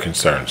 questions, or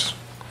concerns?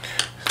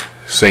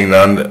 Seeing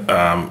none,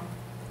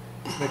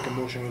 Make a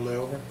motion we lay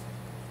over.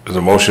 there's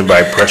a motion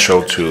by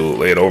Preschel to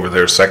lay it over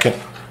there. Second?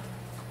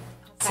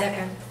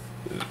 Second.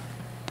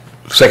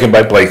 Second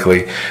by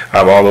Blakely.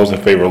 All those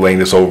in favor of laying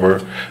this over,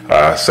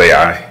 say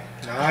aye.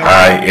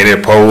 Aye. Any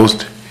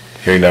opposed?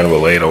 Hearing none,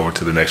 we'll lay it over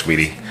to the next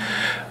meeting.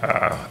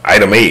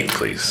 Item 8,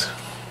 please.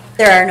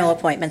 There are no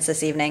appointments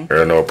this evening.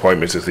 There are no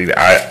appointments this evening.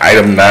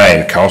 Item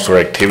 9, councilor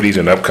activities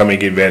and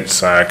upcoming events.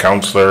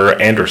 Councilor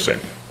Anderson.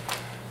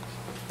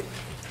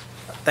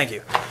 Thank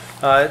you.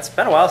 It's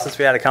been a while since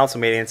we had a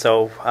council meeting,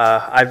 so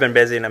I've been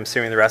busy, and I'm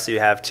assuming the rest of you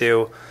have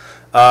too.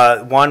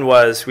 One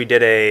was we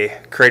did a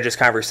courageous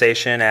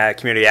conversation at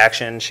Community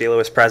Action. Sheila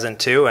was present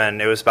too,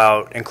 and it was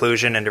about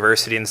inclusion and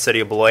diversity in the city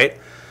of Beloit.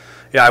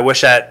 Yeah, I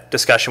wish that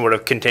discussion would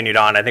have continued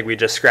on. I think we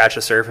just scratched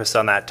the surface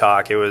on that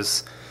talk. It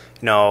was,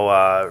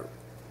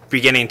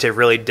 beginning to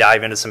really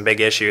dive into some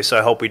big issues, so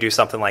I hope we do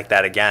something like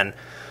that again.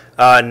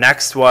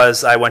 Next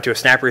was I went to a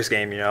Snappers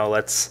game.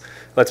 Let's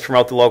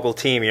promote the local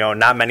team.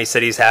 Not many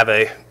cities have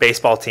a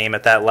baseball team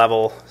at that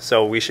level,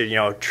 so we should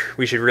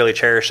really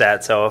cherish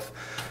that. So if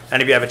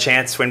any of you have a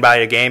chance, swing by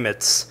a game.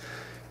 It's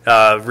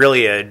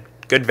really a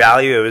good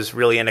value. It was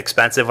really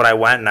inexpensive when I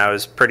went, and I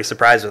was pretty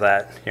surprised with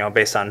that.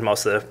 Based on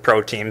most of the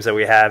pro teams that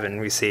we have, and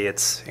we see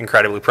it's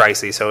incredibly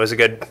pricey. So it was a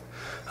good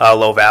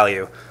low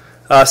value.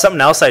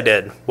 Something else I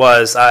did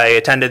was I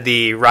attended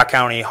the Rock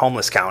County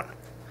homeless count.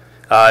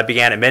 It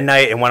began at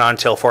midnight and went on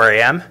until 4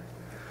 a.m.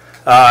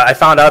 I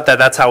found out that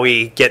that's how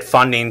we get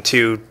funding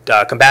to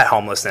combat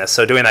homelessness.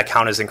 So doing that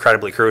count is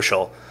incredibly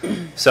crucial.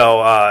 So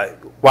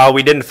while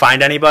we didn't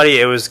find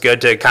anybody, it was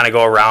good to kind of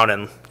go around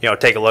and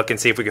take a look and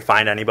see if we could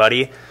find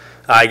anybody.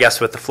 I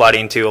guess with the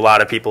flooding too, a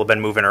lot of people have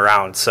been moving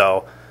around.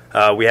 So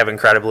we have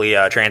incredibly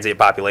transient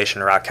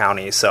population in Rock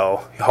County. So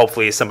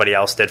hopefully somebody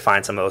else did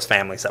find some of those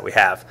families that we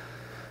have.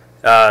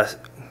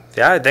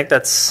 Yeah, I think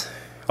that's.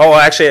 Oh,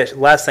 actually,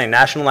 last thing,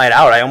 National Night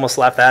Out. I almost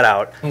left that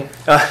out.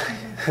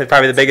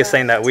 Probably the biggest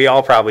thing that we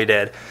all probably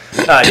did.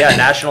 Yeah,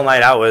 National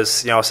Night Out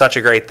was such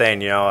a great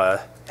thing.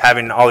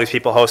 Having all these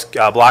people host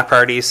block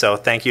parties. So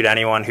thank you to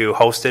anyone who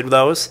hosted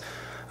those.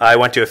 I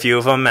went to a few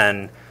of them,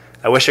 and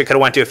I wish I could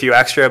have went to a few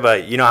extra,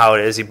 but you know how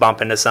it is. You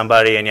bump into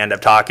somebody and you end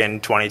up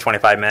talking 20,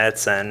 25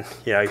 minutes, and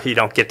you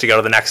don't get to go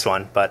to the next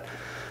one. But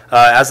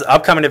as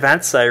upcoming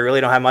events, I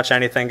really don't have much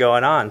anything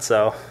going on.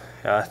 So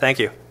thank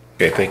you.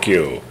 Okay, thank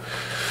you.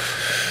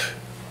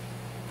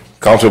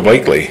 Councilor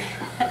Blakely.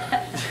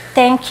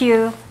 Thank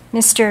you,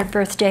 Mr.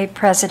 Birthday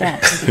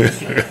President.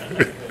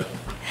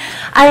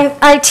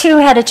 I too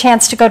had a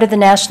chance to go to the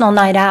National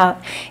Night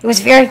Out. It was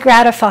very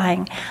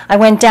gratifying. I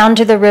went down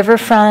to the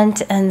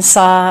riverfront and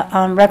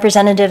saw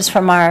representatives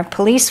from our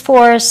police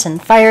force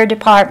and fire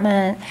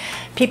department.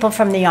 People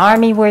from the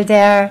Army were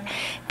there.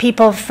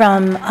 People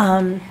from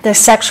the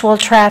sexual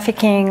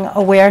trafficking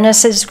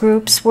awarenesses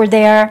groups were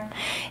there.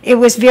 It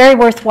was very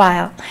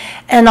worthwhile.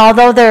 And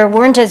although there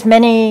weren't as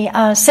many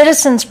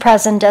citizens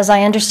present as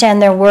I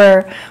understand there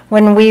were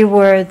when we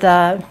were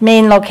the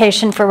main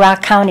location for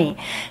Rock County,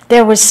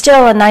 there was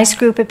still a nice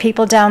group of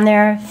people down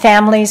there,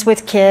 families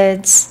with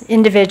kids,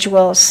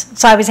 individuals.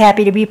 So I was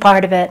happy to be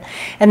part of it.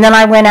 And then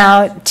I went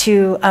out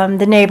to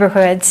the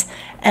neighborhoods,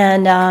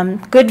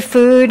 and good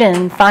food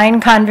and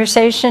fine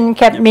conversation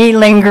kept me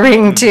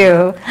lingering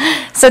too.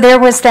 So there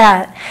was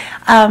that.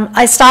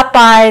 I stopped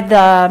by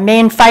the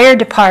main fire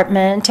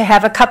department to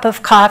have a cup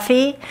of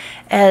coffee,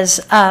 as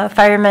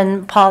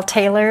Fireman Paul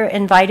Taylor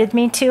invited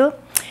me to.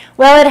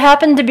 Well, it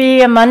happened to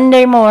be a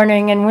Monday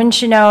morning, and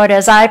wouldn't you know it,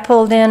 as I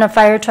pulled in, a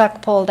fire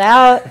truck pulled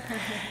out.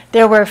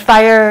 There were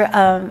firefighters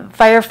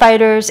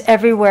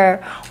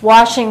everywhere,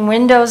 washing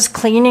windows,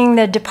 cleaning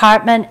the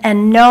department,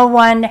 and no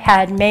one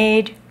had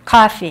made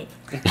coffee.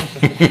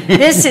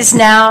 This is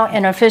now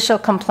an official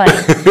complaint.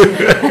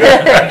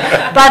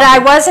 But I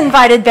was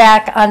invited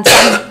back on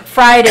some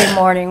Friday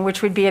morning,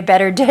 which would be a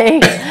better day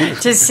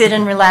to sit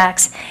and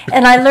relax.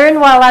 And I learned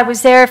while I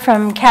was there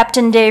from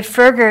Captain Dave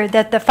Ferger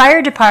that the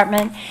fire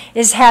department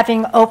is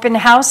having open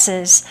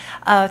houses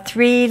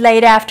 3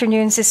 late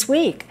afternoons this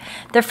week.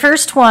 The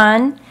first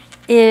one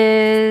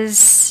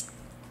is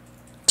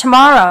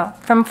tomorrow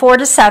from 4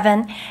 to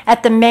 7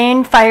 at the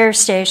main fire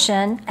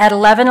station at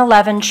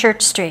 1111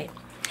 Church Street.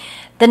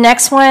 The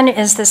next one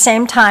is the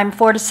same time,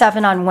 4 to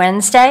 7 on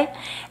Wednesday,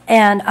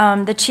 and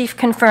the chief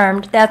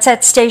confirmed that's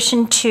at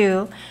Station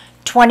 2,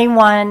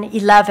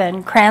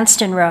 2111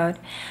 Cranston Road.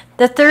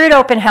 The third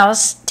open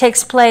house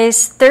takes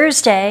place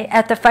Thursday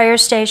at the fire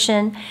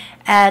station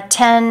at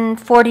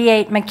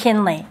 1048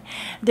 McKinley.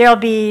 There'll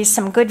be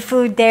some good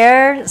food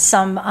there,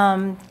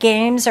 some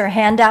games or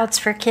handouts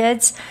for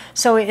kids,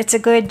 so it's a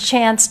good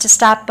chance to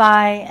stop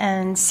by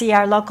and see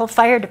our local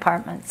fire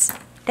departments.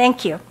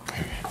 Thank you.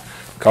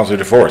 Councilor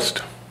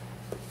DeForest.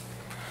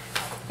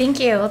 Thank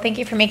you. Well, thank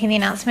you for making the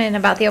announcement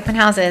about the open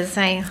houses.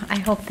 I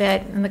hope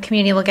that the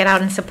community will get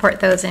out and support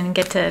those and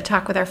get to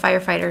talk with our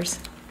firefighters.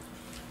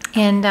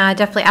 And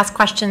definitely ask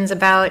questions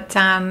about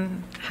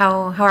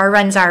how our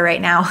runs are right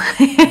now.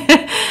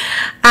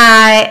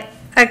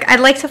 I'd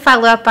like to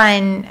follow up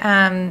on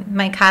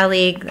my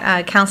colleague,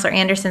 Councilor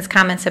Anderson's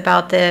comments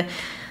about the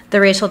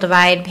racial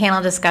divide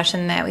panel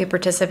discussion that we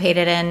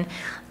participated in.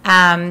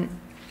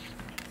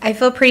 I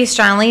feel pretty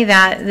strongly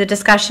that the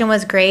discussion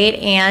was great,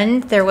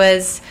 and there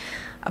was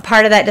a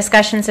part of that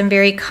discussion some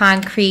very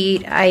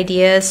concrete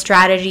ideas,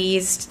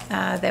 strategies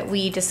that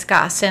we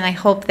discussed, and I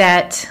hope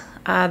that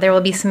there will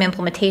be some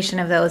implementation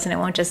of those, and it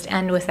won't just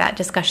end with that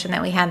discussion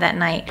that we had that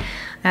night.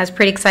 I was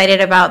pretty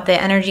excited about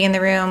the energy in the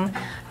room.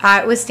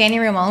 It was standing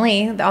room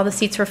only. All the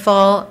seats were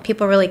full.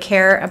 People really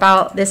care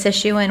about this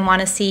issue and want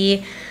to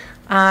see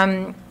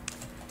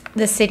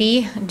the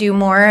city do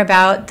more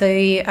about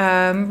the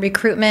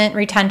recruitment,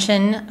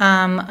 retention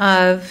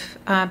of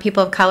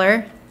people of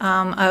color,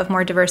 of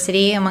more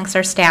diversity amongst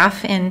our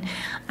staff, and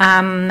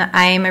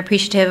I'm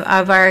appreciative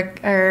of our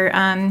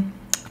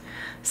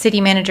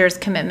city manager's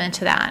commitment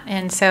to that.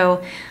 And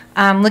so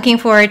looking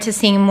forward to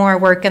seeing more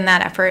work in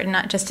that effort and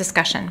not just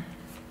discussion.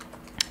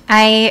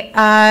 I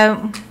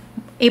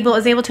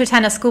was able to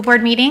attend a school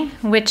board meeting,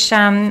 which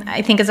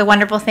I think is a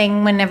wonderful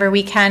thing whenever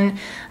we can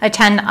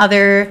attend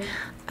other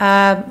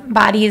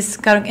bodies,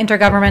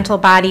 intergovernmental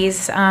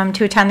bodies,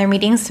 to attend their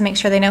meetings to make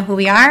sure they know who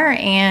we are.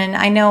 And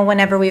I know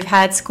whenever we've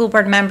had school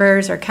board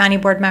members or county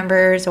board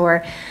members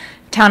or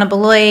Town of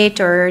Beloit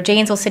or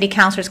Janesville City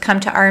Councilors come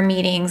to our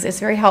meetings, it's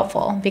very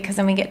helpful because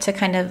then we get to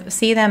kind of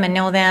see them and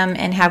know them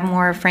and have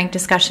more frank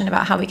discussion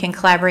about how we can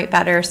collaborate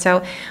better.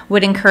 So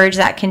would encourage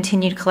that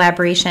continued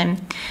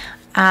collaboration.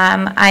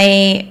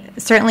 I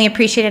certainly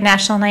appreciate a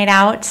National Night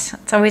Out.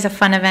 It's always a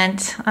fun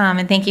event.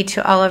 And thank you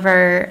to all of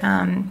our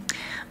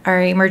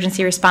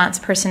emergency response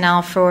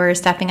personnel for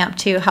stepping up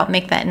to help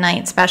make that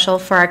night special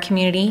for our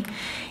community.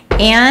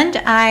 And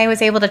I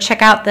was able to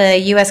check out the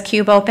U.S.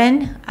 Cube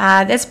Open.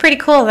 It's pretty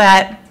cool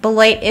that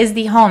Beloit is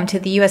the home to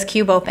the U.S.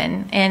 Cube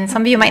Open. And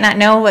some of you might not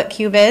know what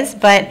Cube is,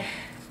 but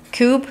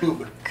Cube.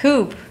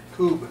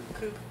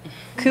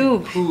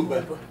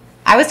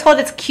 I was told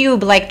it's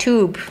cube like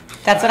tube.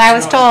 That's what I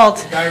was told.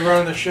 The guy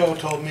running the show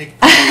told me.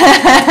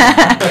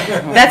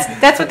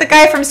 That's what the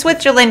guy from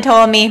Switzerland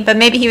told me, but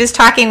maybe he was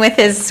talking with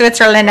his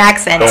Switzerland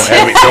accent. Don't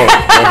have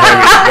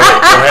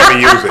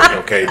me use it,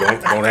 okay?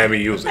 Don't have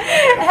me use it.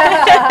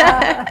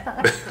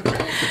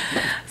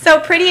 So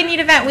pretty neat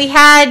event. We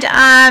had,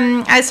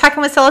 I was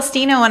talking with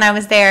Celestino when I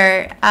was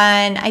there,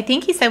 and I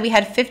think he said we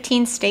had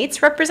 15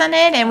 states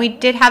represented, and we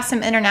did have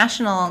some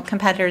international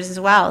competitors as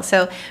well.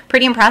 So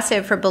pretty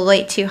impressive for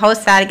Beloit to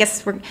host that. I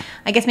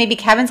guess maybe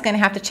Kevin's going to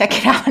have to check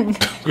it out.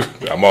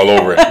 I'm all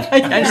over it.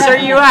 I'm sure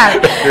you are.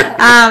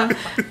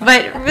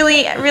 But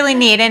really, really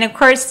neat. And of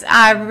course,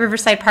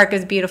 Riverside Park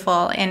is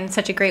beautiful and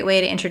such a great way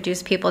to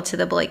introduce people to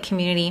the Beloit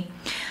community.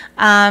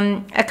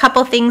 A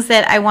couple things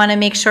that I want to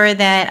make sure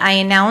that I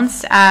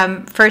announce.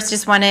 First,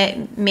 just want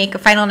to make a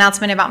final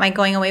announcement about my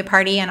going away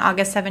party on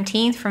August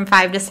 17th from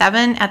 5 to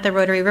 7 at the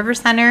Rotary River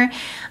Center.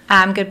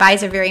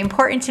 Goodbyes are very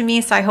important to me,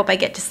 so I hope I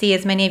get to see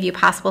as many of you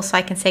possible so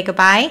I can say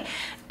goodbye.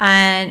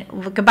 And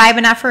goodbye,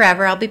 but not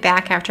forever. I'll be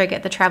back after I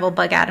get the travel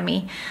bug out of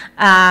me.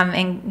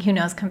 And who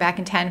knows, come back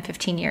in 10,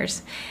 15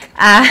 years.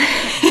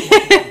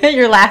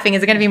 You're laughing.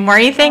 Is it going to be more,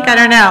 you think? I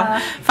don't know.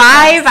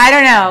 5? I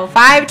don't know.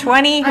 5,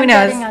 20? Who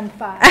knows? I'm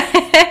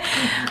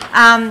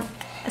betting on 5.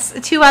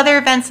 Two other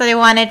events that I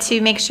wanted to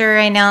make sure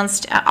I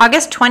announced.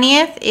 August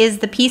 20th is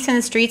the Peace in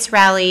the Streets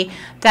rally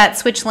that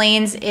Switch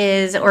Lanes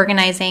is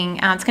organizing.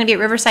 It's going to be at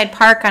Riverside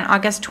Park on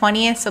August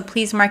 20th, so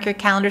please mark your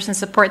calendars and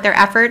support their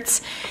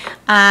efforts.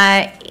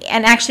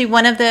 And actually,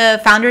 one of the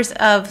founders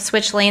of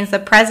Switch Lanes, the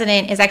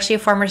president, is actually a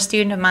former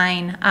student of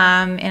mine,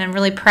 and I'm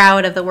really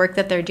proud of the work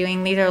that they're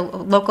doing. These are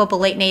local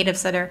Beloit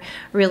natives that are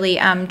really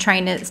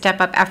trying to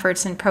step up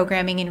efforts in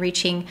programming and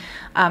reaching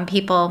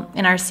people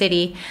in our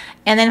city.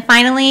 And then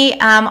finally,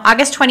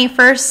 August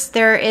 21st,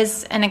 there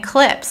is an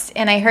eclipse,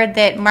 and I heard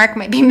that Mark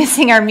might be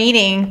missing our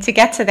meeting to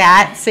get to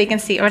that, so you can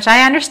see, which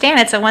I understand,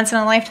 it's a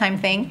once-in-a-lifetime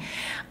thing.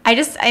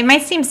 It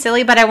might seem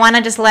silly, but I want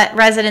to just let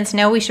residents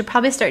know we should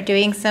probably start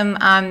doing some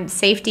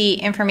safety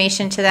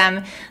information to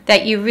them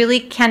that you really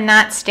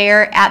cannot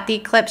stare at the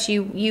eclipse.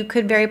 You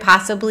could very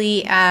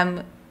possibly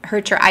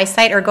hurt your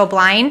eyesight or go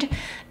blind.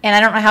 And I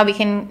don't know how we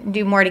can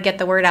do more to get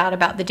the word out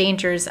about the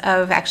dangers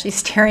of actually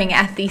staring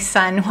at the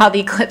sun while the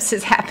eclipse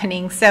is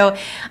happening. So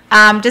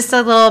just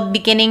a little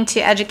beginning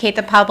to educate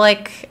the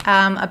public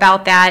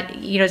about that.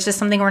 It's just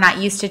something we're not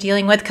used to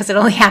dealing with because it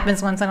only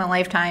happens once in a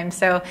lifetime.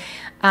 So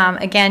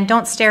again,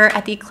 don't stare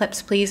at the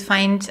eclipse. Please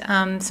find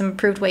some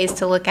approved ways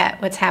to look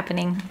at what's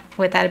happening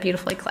with that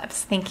beautiful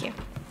eclipse. Thank you.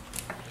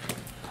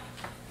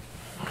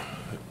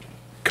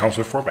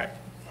 Councilor Forback.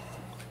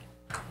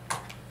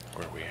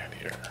 Where are we at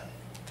here?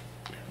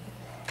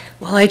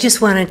 Well, I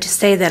just wanted to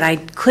say that I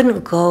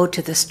couldn't go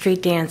to the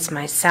street dance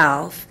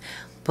myself,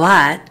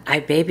 but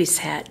I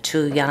babysat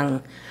 2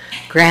 young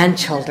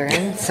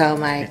grandchildren, so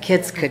my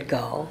kids could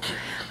go.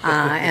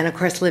 And of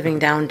course, living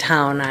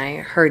downtown, I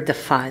heard the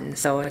fun,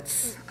 so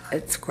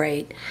it's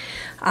great.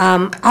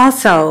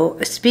 Also,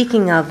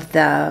 speaking of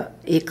the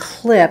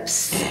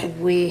eclipse,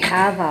 we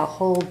have a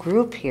whole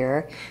group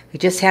here. We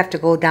just have to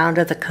go down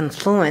to the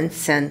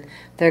confluence, and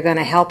they're going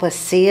to help us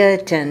see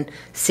it and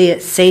see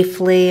it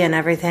safely and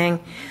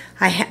everything.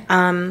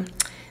 I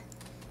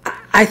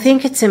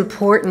think it's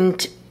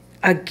important,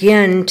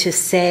 again, to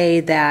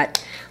say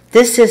that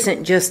this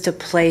isn't just a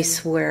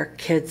place where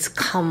kids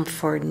come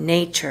for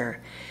nature.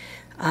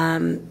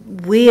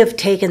 We have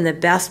taken the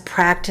best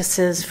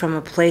practices from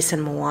a place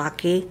in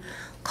Milwaukee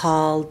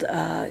called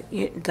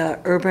the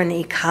Urban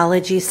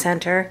Ecology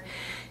Center,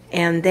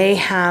 and they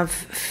have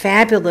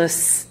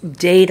fabulous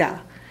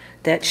data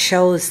that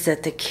shows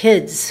that the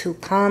kids who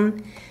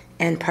come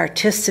and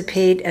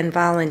participate and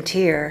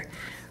volunteer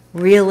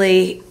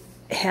really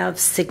have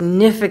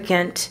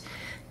significant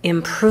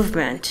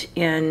improvement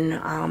in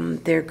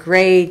their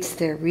grades,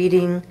 their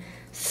reading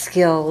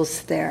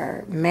skills,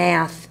 their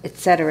math, et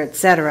cetera, et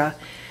cetera.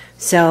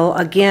 So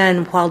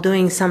again, while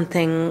doing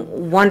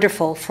something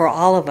wonderful for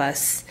all of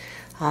us,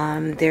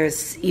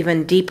 there's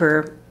even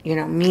deeper,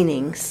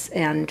 meanings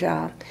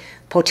and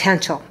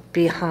potential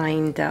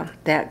behind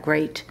that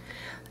great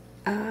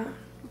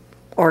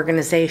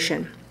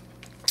organization.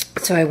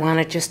 So I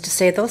wanted just to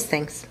say those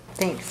things.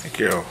 Thanks. Thank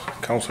you.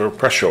 Councilor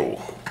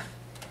Presho.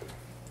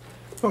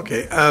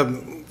 Okay,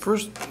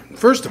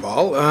 first of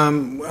all,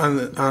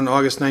 on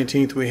August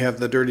 19th, we have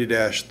the Dirty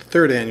Dash, the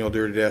third annual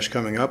Dirty Dash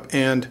coming up,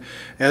 and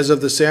as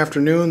of this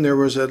afternoon, there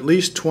was at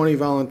least 20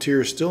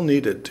 volunteers still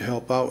needed to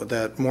help out with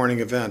that morning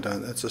event.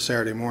 That's a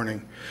Saturday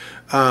morning.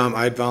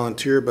 I'd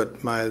volunteer,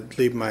 but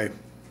leave my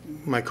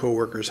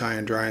co-workers high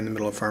and dry in the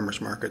middle of farmers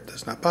market.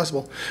 That's not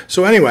possible.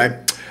 So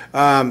anyway,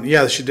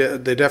 yeah,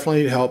 they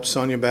definitely need help.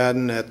 Sonia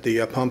Baden at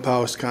the pump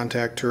house,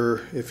 contact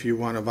her if you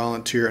want to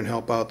volunteer and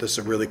help out. This is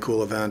a really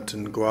cool event,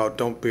 and go out.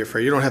 Don't be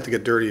afraid. You don't have to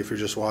get dirty if you're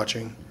just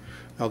watching.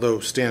 Although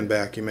stand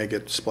back, you may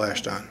get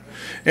splashed on.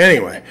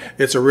 Anyway,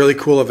 it's a really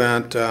cool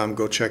event.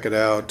 Go check it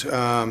out.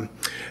 And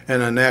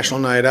a National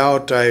Night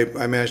Out, I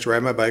managed to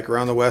ride my bike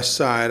around the west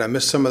side. I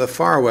missed some of the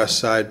far west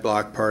side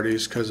block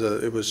parties because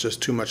it was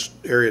just too much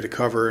area to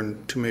cover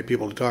and too many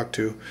people to talk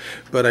to.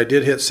 But I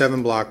did hit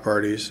 7 block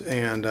parties,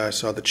 and I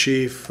saw the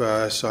chief,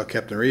 I saw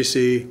Captain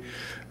Reese,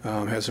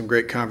 had some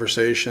great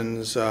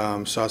conversations,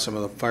 saw some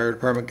of the fire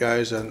department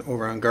guys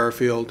over on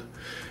Garfield.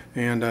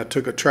 And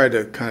tried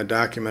to kind of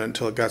document it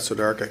until it got so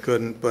dark I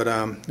couldn't. But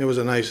it was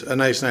a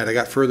nice night. I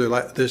got further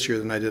this year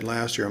than I did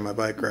last year on my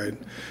bike ride,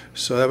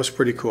 so that was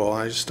pretty cool.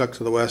 I just stuck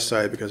to the west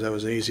side because that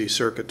was an easy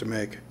circuit to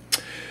make,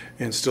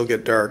 and still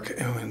get dark.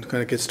 And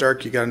when it gets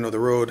dark, you got to know the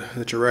road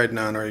that you're riding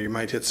on, or you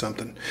might hit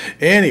something.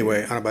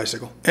 Anyway, on a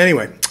bicycle.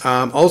 Anyway,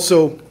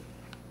 also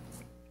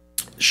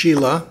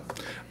Sheila,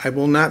 I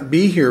will not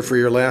be here for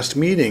your last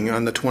meeting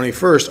on the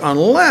 21st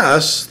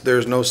unless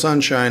there's no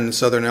sunshine in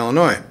Southern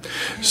Illinois.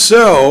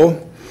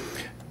 So,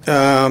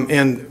 and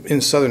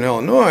in Southern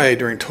Illinois,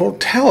 during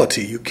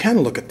totality, you can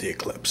look at the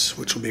eclipse,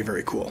 which will be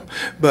very cool.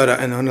 But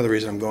and another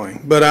reason I'm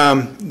going. But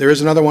there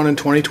is another one in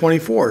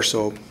 2024,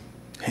 so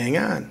hang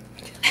on.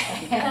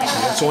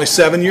 It's only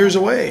 7 years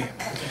away.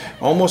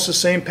 Almost the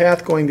same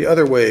path going the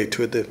other way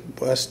to the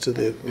west, to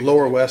the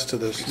lower west, to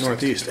the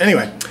northeast.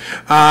 Anyway,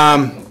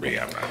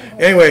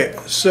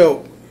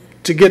 so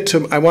to get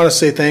to, I want to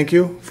say thank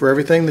you for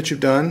everything that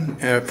you've done.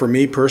 For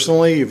me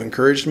personally, you've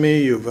encouraged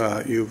me.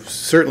 You've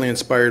certainly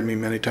inspired me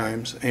many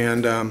times,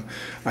 and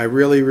I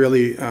really,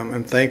 really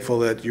am thankful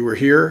that you were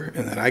here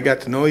and that I got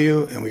to know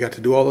you and we got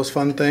to do all those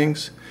fun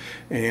things.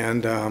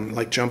 And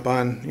like jump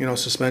on,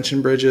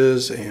 suspension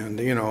bridges, and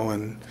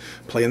and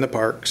play in the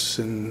parks,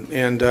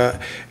 and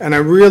I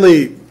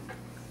really,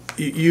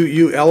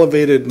 you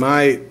elevated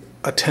my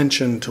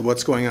attention to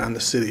what's going on in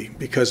the city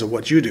because of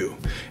what you do,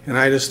 and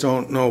I just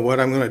don't know what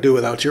I'm going to do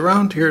without you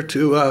around here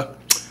to,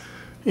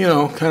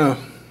 kind of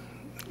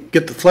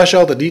get the flesh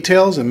out the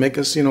details and make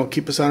us,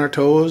 keep us on our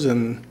toes,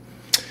 and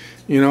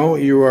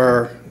you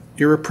are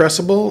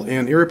irrepressible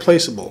and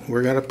irreplaceable.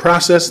 We're going to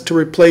process to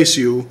replace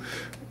you.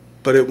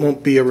 But it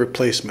won't be a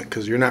replacement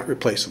because you're not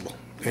replaceable.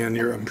 And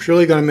I'm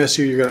really going to miss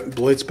you.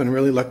 Beloit's been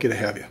really lucky to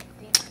have you.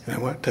 And I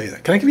want to tell you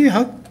that. Can I give you a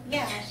hug?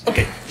 Yeah.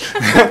 Okay.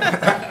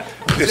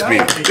 This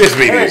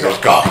meeting is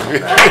gone.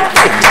 You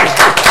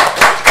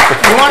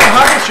want a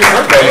hug? It's your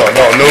birthday.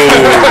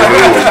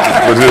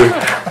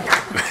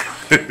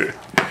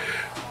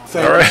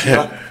 No. All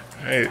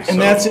right. And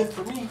that's it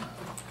for me.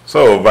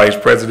 So, Vice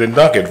President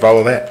Duncan,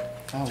 follow that.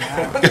 Oh,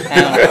 wow.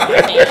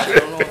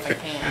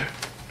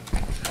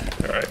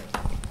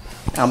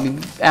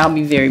 I'll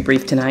be very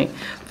brief tonight.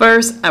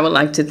 First, I would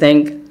like to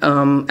thank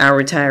our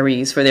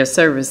retirees for their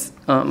service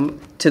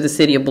to the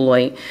city of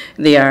Beloit.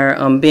 They are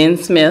Ben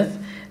Smith,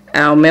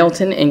 Al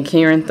Melton, and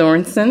Karen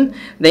Thornton.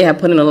 They have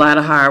put in a lot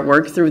of hard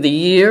work through the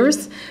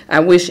years. I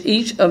wish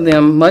each of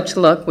them much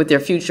luck with their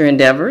future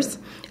endeavors.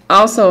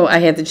 Also, I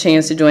had the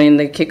chance to join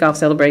the kickoff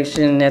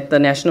celebration at the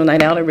National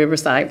Night Out at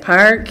Riverside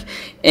Park,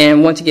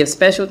 and want to give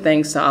special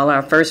thanks to all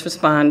our first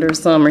responders.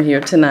 Some are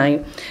here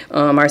tonight,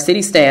 our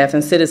city staff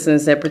and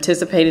citizens that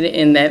participated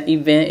in that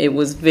event. It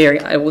was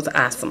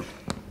awesome.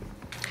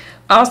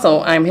 Also,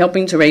 I'm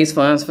helping to raise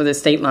funds for the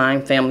State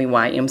Line Family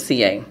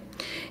YMCA,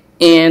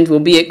 and we'll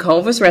be at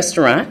Culver's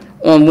Restaurant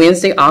on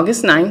Wednesday,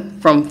 August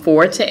 9th from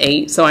 4 to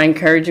 8. So I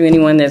encourage you,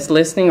 anyone that's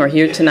listening or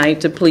here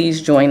tonight, to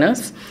please join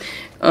us.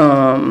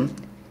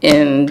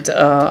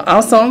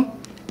 Also,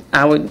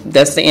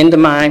 that's the end of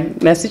my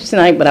message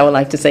tonight, but I would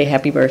like to say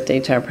happy birthday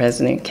to our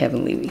president,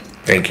 Kevin Levy.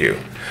 Thank you.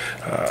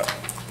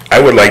 I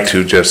would like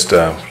to just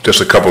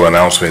a couple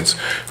announcements.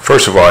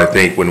 First of all, I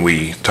think when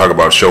we talk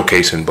about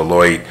showcasing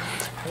Beloit,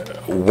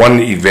 one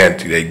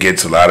event that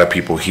gets a lot of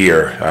people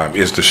here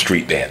is the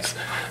street dance.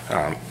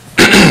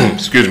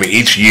 Excuse me,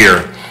 each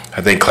year,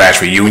 I think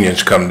class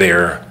reunions come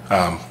there.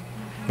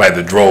 by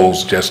the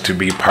Drolls just to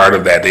be part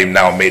of that. They've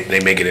now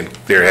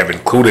have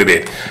included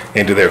it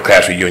into their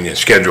class reunion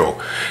schedule.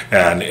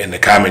 And in the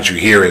comments you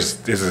hear is,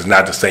 this is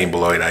not the same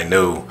Beloit I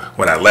knew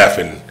when I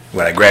left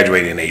when I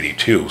graduated in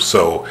 '82.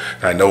 So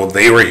I know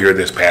they were here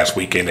this past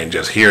weekend, and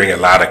just hearing a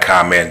lot of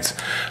comments,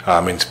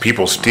 and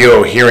people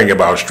still hearing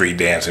about street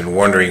dance and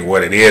wondering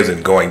what it is,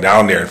 and going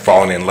down there and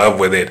falling in love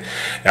with it,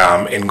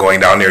 and going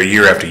down there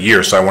year after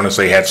year. So I want to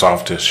say hats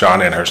off to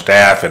Shauna and her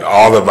staff and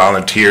all the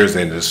volunteers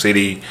in the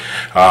city,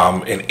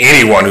 and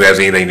anyone who has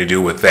anything to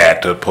do with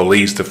that, the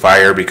police, the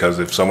fire, because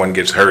if someone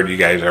gets hurt, you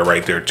guys are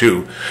right there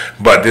too.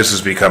 But this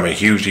has become a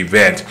huge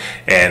event,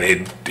 and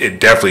it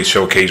definitely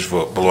showcased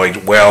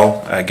Beloit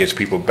well, gets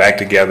people back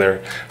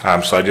together.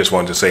 So I just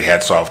wanted to say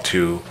hats off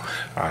to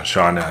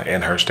Shauna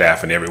and her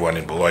staff and everyone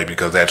in Beloit,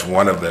 because that's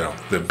one of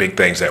the big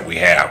things that we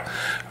have.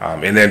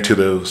 And then to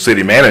the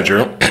city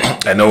manager,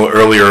 I know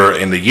earlier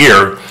in the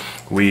year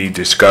we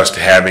discussed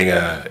having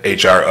a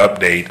HR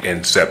update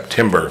in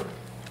September.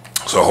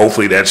 So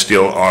hopefully that's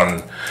still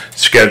on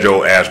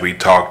schedule. As we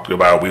talked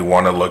about, we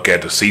want to look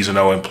at the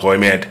seasonal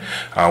employment,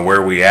 where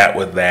are we at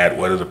with that,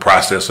 what is the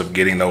process of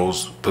getting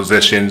those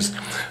positions.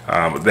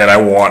 Then I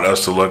want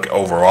us to look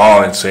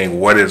overall and saying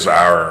what is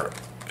our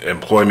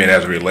employment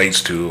as it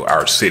relates to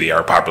our city,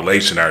 our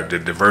population, the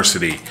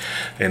diversity,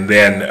 and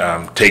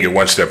then take it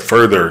one step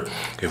further.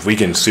 If we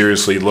can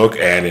seriously look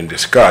at and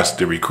discuss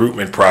the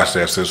recruitment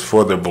processes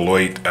for the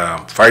Beloit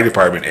Fire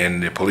Department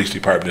and the Police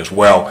Department as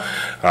well,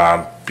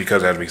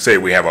 because as we say,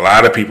 we have a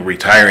lot of people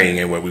retiring,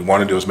 and what we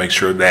want to do is make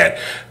sure that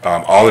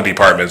all the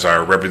departments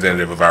are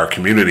representative of our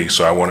community.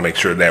 So I want to make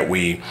sure that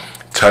we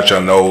touch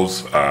on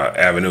those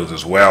avenues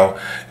as well.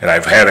 And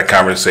I've had a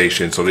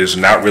conversation, so this is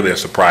not really a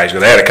surprise,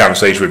 because I had a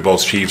conversation with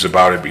both chiefs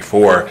about it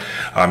before,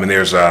 and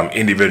there's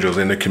individuals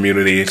in the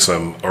community,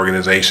 some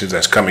organizations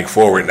that's coming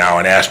forward now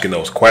and asking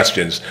those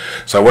questions.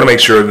 So I want to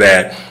make sure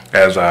that,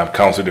 as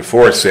Councilor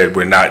DeForest said,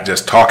 we're not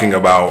just talking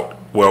about,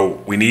 well,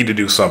 we need to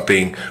do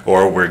something,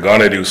 or we're going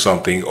to do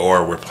something,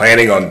 or we're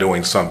planning on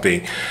doing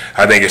something.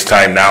 I think it's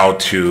time now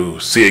to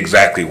see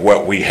exactly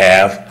what we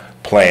have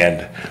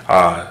planned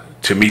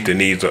to meet the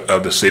needs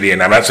of the city.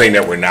 And I'm not saying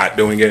that we're not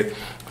doing it,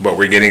 but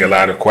we're getting a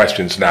lot of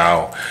questions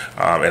now,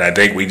 and I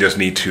think we just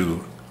need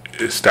to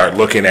start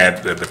looking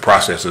at the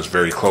processes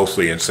very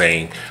closely and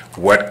saying,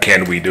 what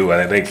can we do?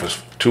 And I think for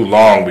too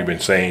long we've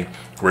been saying,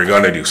 we're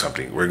going to do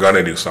something, we're going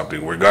to do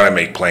something, we're going to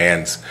make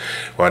plans.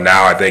 Well,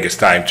 now I think it's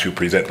time to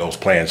present those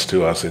plans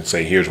to us and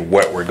say, here's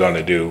what we're going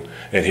to do,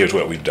 and here's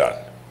what we've done.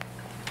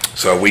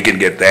 So we can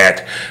get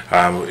that.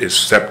 Is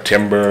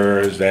September,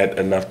 is that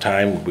enough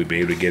time? Would we be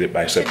able to get it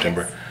by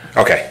September?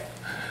 Okay.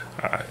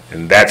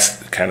 And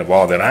that's kind of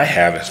all that I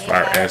have as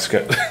far as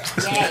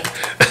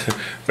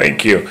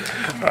thank you.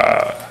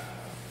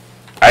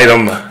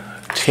 Item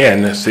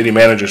 10, city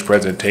manager's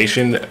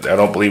presentation. I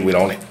don't believe we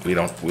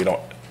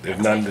don't there's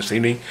none this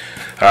evening.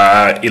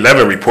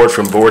 11, report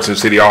from boards and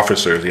city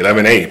officers.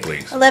 11A,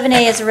 please.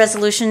 11A is a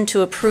resolution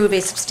to approve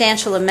a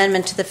substantial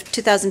amendment to the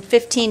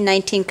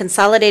 2015-19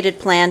 consolidated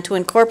plan to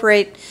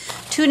incorporate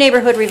 2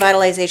 neighborhood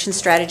revitalization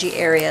strategy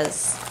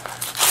areas.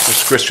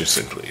 Ms.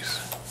 Christensen, please.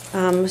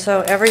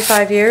 So every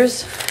 5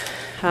 years,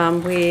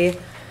 we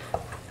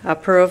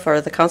approve,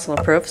 or the council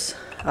approves,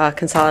 a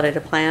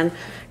consolidated plan.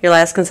 Your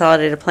last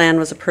consolidated plan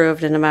was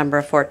approved in November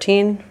of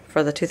 14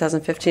 for the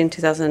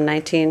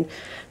 2015-2019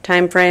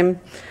 timeframe.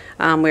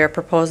 We are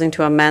proposing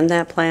to amend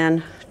that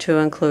plan to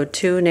include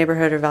 2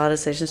 neighborhood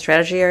revitalization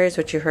strategy areas,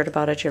 which you heard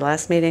about at your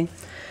last meeting.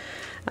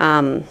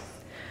 The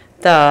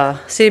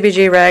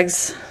CDBG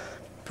regs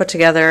put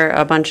together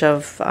a bunch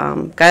of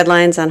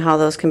guidelines on how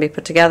those can be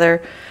put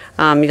together.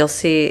 You'll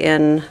see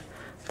in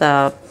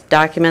the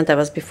document that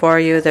was before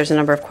you, there's a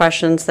number of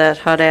questions that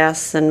HUD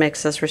asks and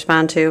makes us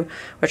respond to,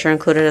 which are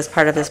included as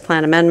part of this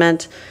plan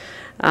amendment.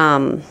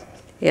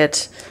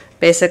 It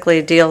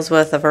basically deals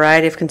with a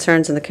variety of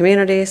concerns in the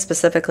community,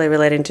 specifically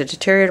relating to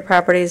deteriorated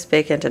properties,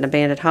 vacant and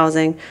abandoned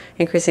housing,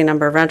 increasing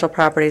number of rental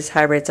properties,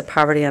 high rates of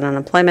poverty and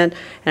unemployment,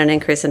 and an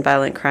increase in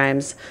violent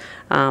crimes.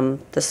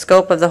 The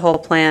scope of the whole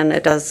plan,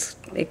 it does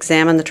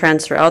examine the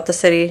trends throughout the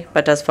city,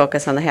 but does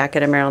focus on the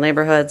Hackett and Merrill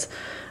neighborhoods.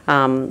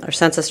 Our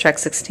Census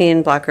Tract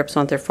 16, block groups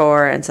 1 through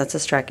 4, and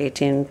Census Tract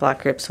 18,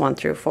 block groups 1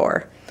 through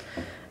 4.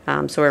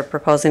 So we're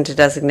proposing to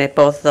designate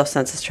both of those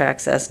census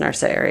tracts as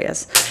NARSA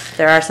areas.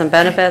 There are some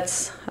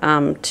benefits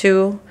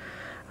to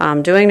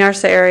doing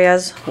NARSA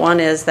areas. One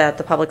is that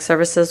the public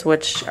services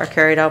which are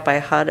carried out by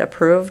HUD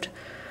approved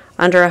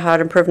under a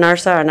HUD approved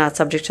NARSA are not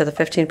subject to the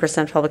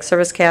 15% public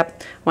service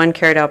cap when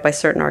carried out by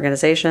certain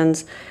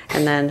organizations.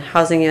 And then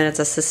housing units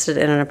assisted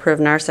in an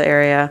approved NARSA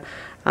area,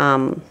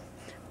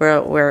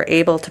 we're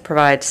able to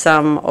provide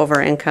some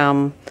over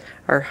income,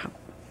 or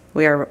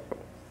we are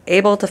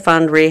able to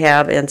fund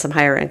rehab in some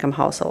higher income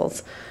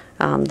households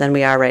than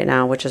we are right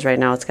now, which is right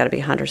now it's got to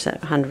be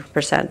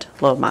 100%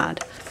 low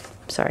mod.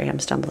 Sorry, I'm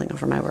stumbling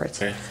over my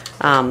words. Okay.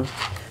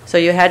 So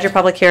you had your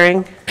public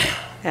hearing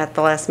at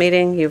the last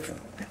meeting. You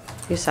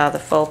saw the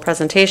full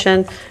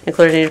presentation.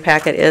 Included in your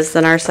packet is the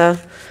NARSA.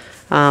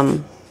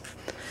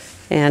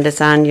 and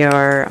it's on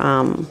your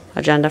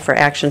agenda for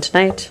action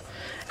tonight.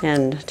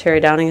 And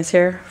Terry Downing is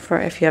here for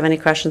if you have any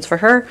questions for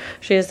her.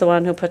 She is the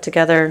one who put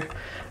together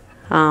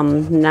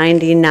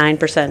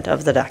 99%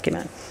 of the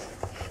document.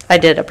 I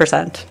did a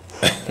percent.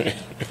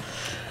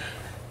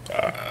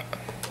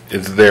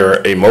 Is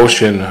there a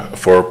motion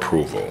for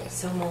approval?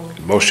 So moved.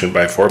 Motion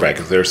by Forback.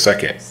 Is there a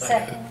second?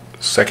 Second.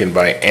 Second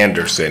by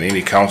Anderson.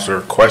 Any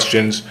counselor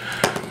questions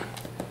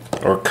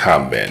or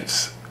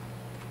comments?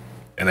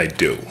 And I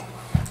do,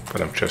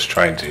 but I'm just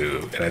trying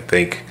to, and I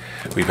think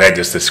we've had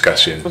this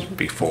discussion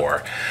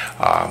before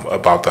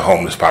about the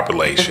homeless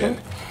population.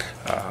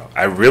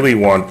 I really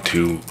want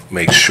to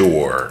make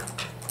sure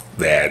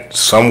that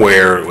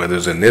somewhere, whether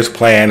it's in this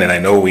plan, and I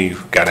know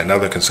we've got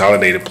another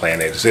consolidated plan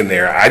that's in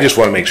there, I just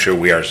want to make sure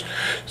we are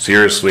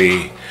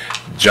seriously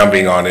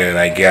jumping on it. And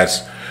I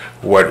guess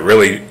what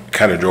really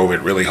kind of drove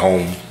it really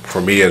home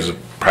for me is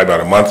probably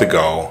about a month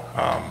ago,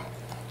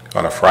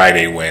 on a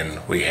Friday,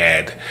 when we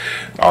had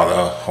all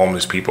the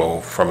homeless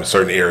people from a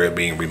certain area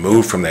being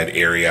removed from that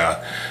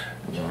area.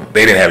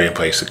 They didn't have any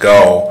place to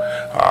go.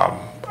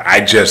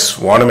 I just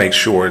want to make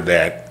sure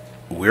that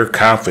we're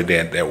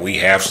confident that we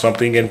have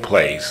something in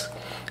place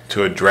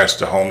to address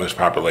the homeless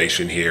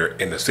population here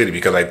in the city,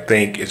 because I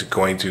think it's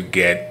going to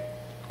get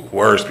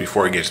worse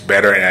before it gets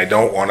better. And I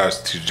don't want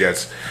us to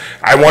just,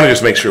 I want to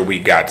just make sure we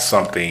got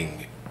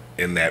something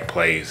in that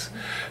place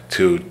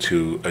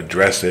to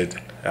address it.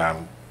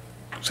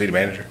 City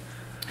Manager?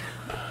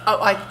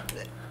 Oh,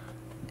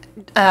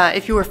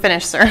 if you were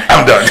finished, sir.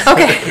 I'm done.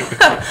 Okay.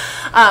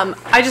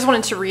 I just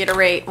wanted to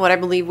reiterate what I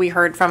believe we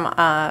heard from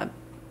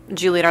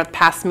Julie at our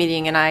past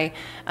meeting, and I,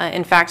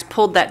 in fact,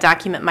 pulled that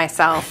document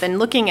myself. And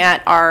looking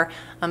at our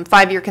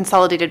 5-year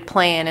consolidated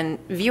plan and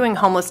viewing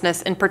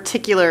homelessness in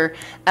particular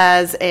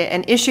as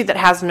an issue that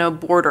has no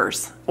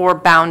borders or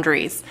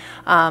boundaries.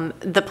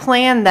 The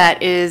plan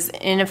that is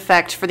in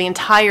effect for the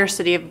entire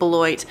city of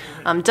Beloit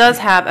does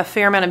have a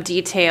fair amount of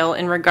detail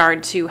in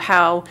regard to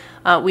how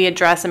we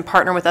address and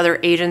partner with other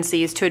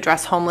agencies to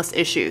address homeless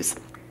issues.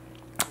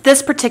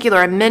 This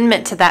particular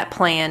amendment to that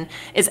plan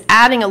is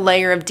adding a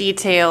layer of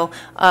detail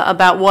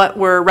about what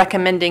we're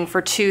recommending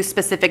for 2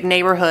 specific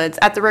neighborhoods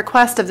at the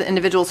request of the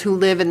individuals who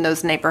live in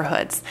those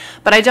neighborhoods.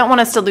 But I don't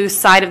want us to lose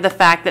sight of the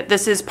fact that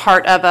this is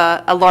part of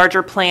a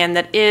larger plan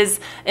that is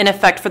in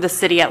effect for the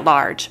city at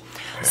large.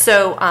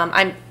 So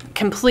I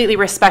completely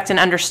respect and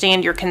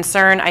understand your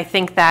concern. I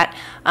think that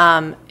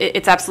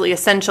it's absolutely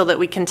essential that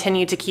we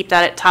continue to keep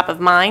that at top of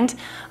mind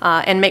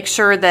and make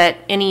sure that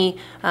any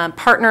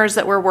partners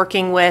that we're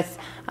working with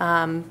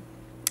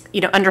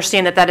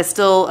understand that that is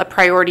still a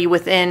priority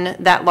within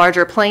that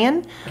larger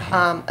plan.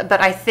 But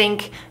I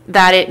think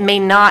that it may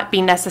not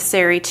be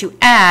necessary to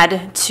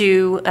add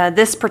to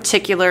this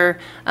particular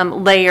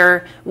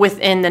layer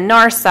within the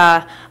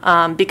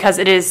NARSA because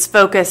it is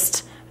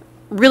focused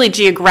really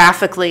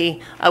geographically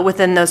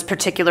within those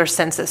particular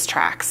census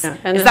tracts.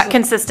 Yeah, is that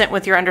consistent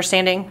with your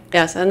understanding?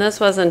 Yes, and this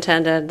was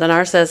intended, the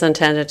NARSA is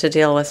intended to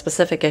deal with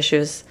specific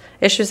issues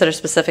that are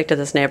specific to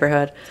this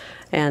neighborhood.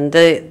 And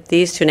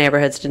these 2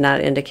 neighborhoods did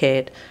not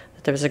indicate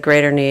that there was a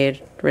greater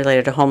need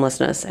related to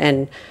homelessness.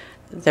 And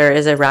there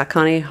is a Rock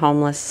County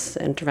Homeless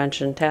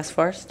Intervention Task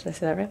Force, did I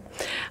say that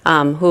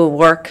right?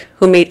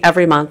 Who meet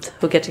every month,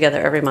 who get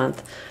together every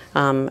month.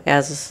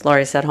 As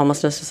Lori said,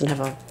 homelessness doesn't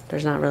have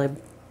there's not really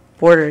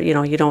border,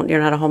 you're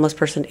not a homeless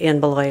person in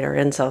Beloit or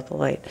in South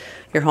Beloit.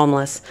 You're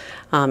homeless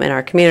in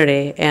our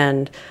community.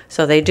 And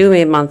so they do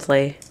meet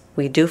monthly.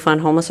 We do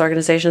fund homeless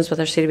organizations with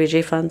our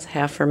CDBG funds,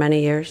 have for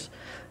many years.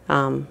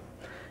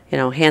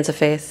 Hands of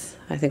Faith,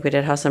 I think we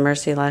did House of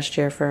Mercy this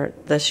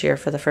year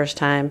for the first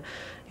time.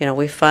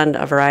 We fund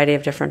a variety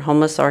of different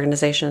homeless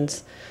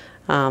organizations.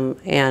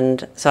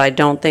 And so I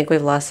don't think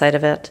we've lost sight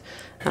of it.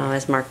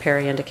 As Mark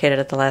Perry indicated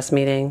at the last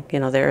meeting,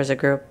 there is a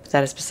group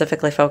that is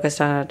specifically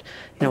focused on it.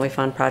 We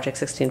fund Project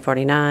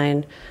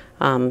 1649.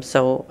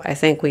 So I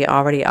think we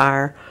already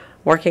are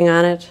working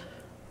on it.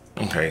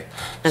 Okay.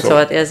 And so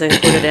it is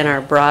included in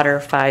our broader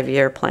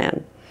 5-year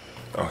plan.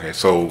 Okay,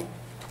 so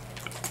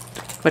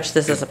which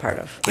this is a part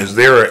of. Is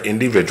there an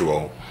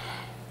individual,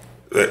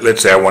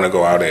 let's say I want to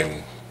go out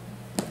and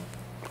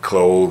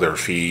clothe or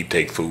feed,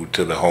 take food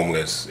to the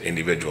homeless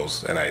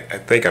individuals, and I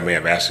think I may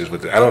have asked this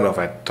I don't know if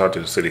I talked to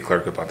the city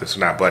clerk about this or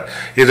not, but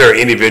is there an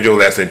individual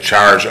that's in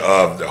charge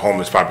of the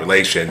homeless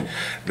population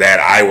that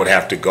I would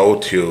have to go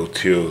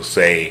to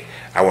say,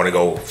 I want to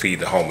go feed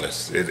the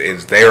homeless?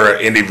 Is there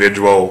an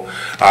individual,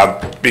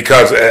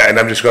 because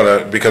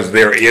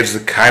there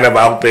is kind of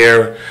out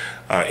there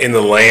in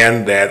the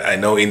land that I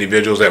know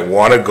individuals that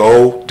want to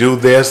go do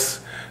this,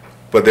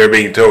 but they're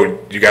being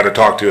told you got to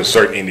talk to a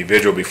certain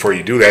individual before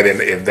you do that.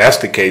 And if that's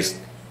the case,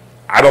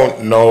 I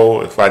don't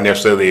know if I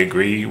necessarily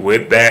agree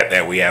with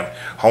that we have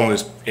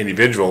homeless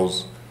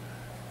individuals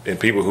and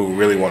people who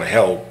really want to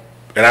help.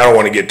 And I don't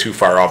want to get too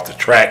far off the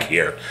track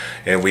here,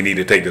 and we need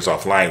to take this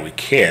offline. We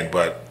can,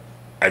 but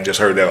I just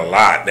heard that a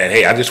lot, that,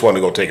 hey, I just want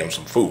to go take them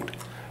some food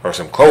or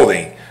some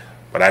clothing,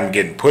 but I'm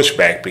getting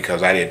pushback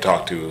because I didn't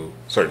talk to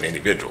certain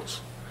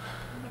individuals.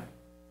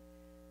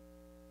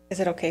 Is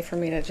it okay for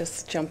me to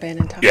just jump in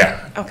and talk?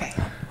 Yeah. Okay.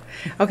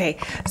 Okay.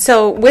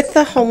 So with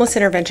the Homeless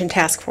Intervention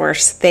Task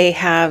Force, they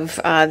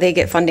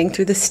get funding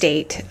through the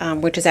state,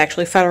 which is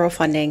actually federal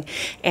funding,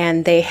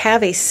 and they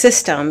have a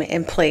system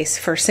in place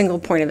for single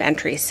point of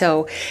entry.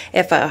 So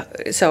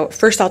so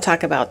first I'll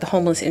talk about the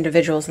homeless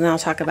individuals, and then I'll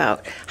talk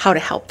about how to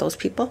help those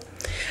people.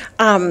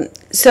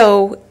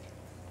 So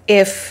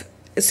if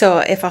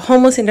a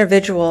homeless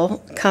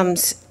individual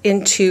comes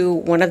into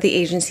one of the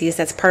agencies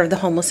that's part of the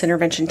Homeless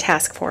Intervention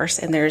Task Force,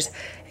 and there's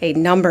a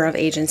number of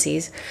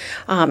agencies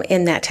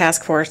in that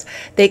task force,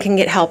 they can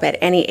get help at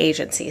any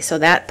agency. So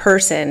that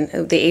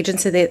person, the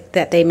agency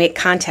that they make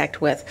contact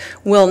with,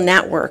 will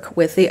network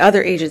with the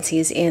other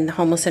agencies in the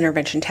Homeless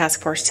Intervention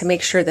Task Force to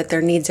make sure that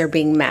their needs are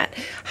being met.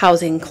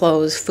 Housing,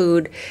 clothes,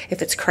 food,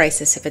 if it's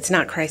crisis, if it's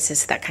not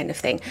crisis, that kind of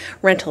thing.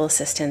 Rental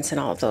assistance and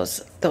all of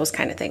those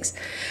kind of things.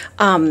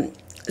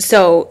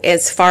 So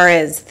as far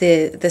as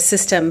the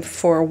system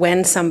for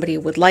when somebody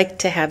would like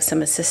to have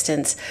some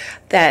assistance,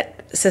 that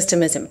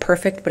system isn't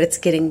perfect, but it's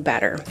getting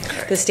better.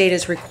 Okay. The state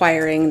is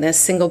requiring this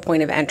single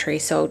point of entry,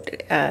 so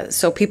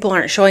people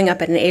aren't showing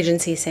up at an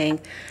agency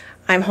saying,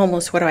 I'm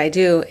homeless, what do I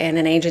do? And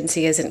an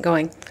agency isn't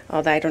going,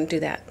 oh, I don't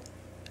do that.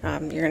 You're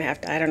going to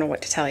have to, I don't know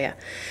what to tell you.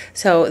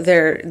 So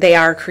they're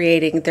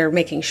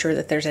making sure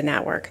that there's a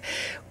network.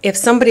 If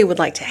somebody would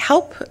like to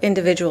help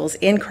individuals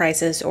in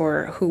crisis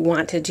or who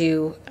want to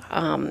do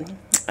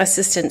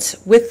assistance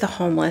with the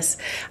homeless,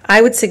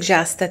 I would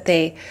suggest that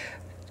they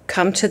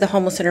come to the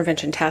Homeless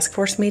Intervention Task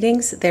Force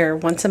meetings. They're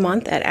once a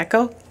month at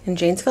Echo in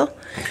Janesville.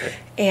 Okay.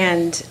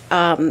 And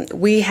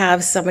we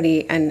have somebody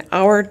in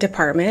our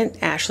department,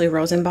 Ashley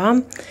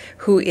Rosenbaum,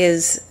 who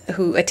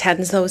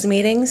attends those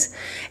meetings,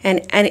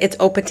 and it's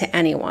open to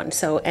anyone.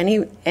 So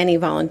any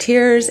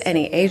volunteers,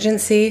 any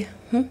agency.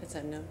 Is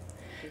that no?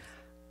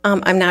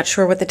 I'm not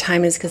sure what the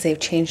time is because they've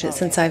changed it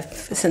since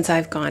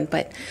I've gone.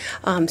 But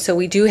so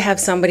we do have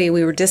somebody.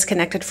 We were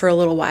disconnected for a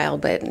little while,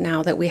 but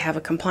now that we have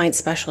a compliance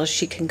specialist,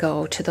 she can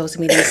go to those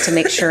meetings to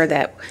make sure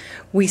that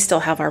we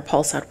still have our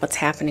pulse on what's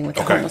happening with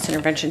the Homeless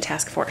Intervention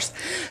Task Force.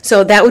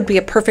 So that would be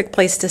a perfect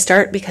place to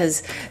start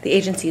because the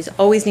agencies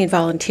always need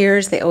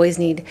volunteers. They always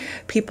need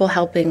people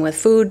helping with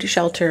food,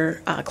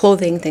 shelter,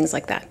 clothing, things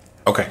like that.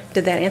 Okay.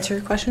 Did that answer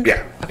your question?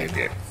 Yeah, it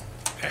did.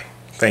 Okay.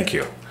 Thank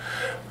you.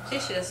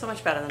 She does so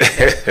much better than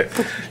I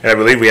do. And I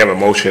believe we have a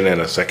motion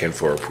and a second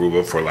for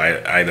approval for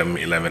item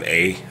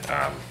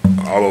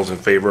 11A. All those in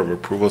favor of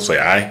approval say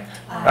aye.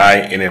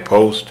 Aye. Any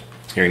opposed?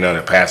 Hearing none,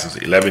 it passes.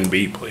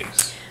 11B,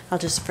 please. I'll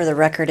just, for the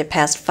record, it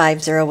passed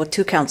 5-0 with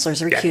 2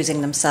 counselors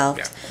recusing themselves.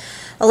 Yeah.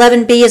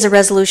 11B is a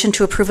resolution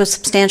to approve a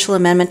substantial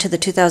amendment to the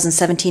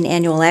 2017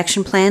 Annual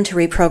Action Plan to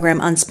reprogram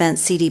unspent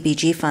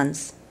CDBG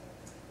funds.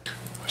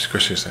 Ms.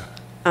 Christensen.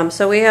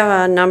 So we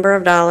have a number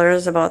of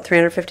dollars, about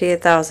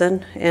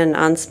 $358,000 in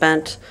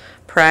unspent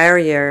prior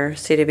year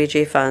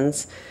CDBG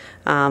funds.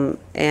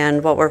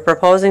 And what we're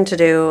proposing to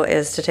do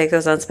is to take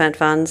those unspent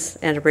funds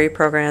and to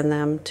reprogram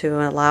them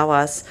to allow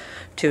us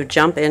to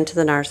jump into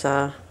the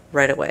NARSA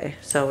right away.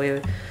 So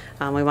we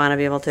want to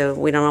be able to,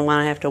 we don't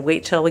want to have to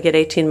wait till we get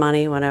 18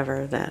 money,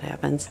 whenever that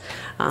happens.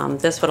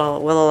 This will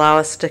allow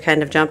us to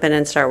kind of jump in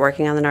and start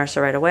working on the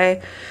NARSA right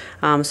away.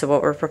 So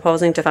what we're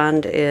proposing to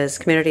fund is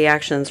Community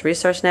Actions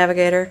Resource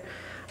Navigator.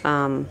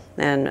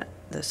 And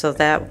so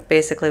that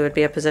basically would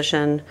be a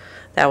position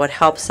that would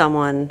help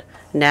someone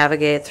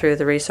navigate through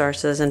the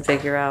resources and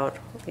figure out,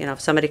 if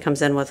somebody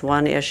comes in with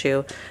one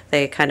issue,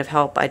 they kind of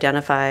help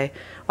identify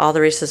all the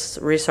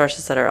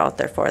resources that are out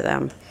there for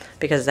them,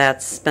 because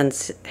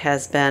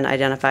has been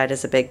identified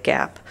as a big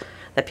gap,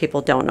 that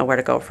people don't know where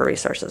to go for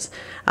resources.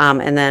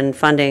 And then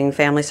funding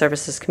Family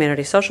Services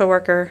Community Social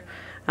Worker,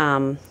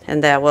 and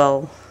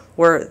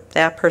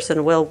that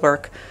person will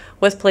work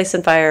with police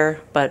and fire,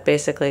 but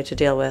basically to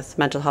deal with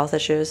mental health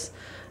issues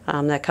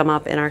that come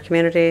up in our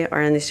community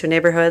or in these 2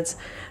 neighborhoods.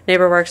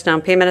 NeighborWorks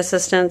down payment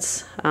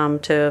assistance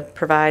to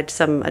provide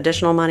some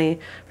additional money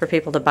for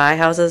people to buy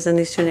houses in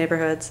these 2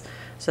 neighborhoods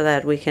so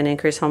that we can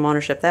increase home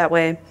ownership that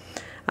way.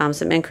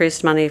 Some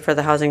increased money for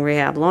the housing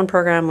rehab loan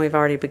program. We've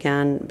already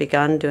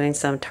begun doing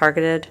some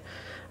targeted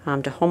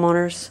to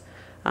homeowners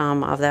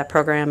of that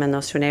program in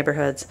those 2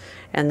 neighborhoods,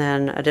 and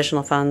then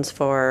additional funds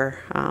for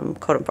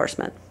code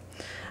enforcement.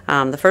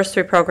 The first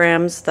 3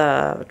 programs,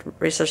 the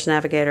Resource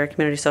Navigator,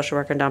 Community Social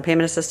Worker, and Down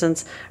Payment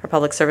Assistance, are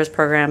public service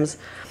programs,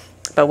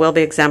 but will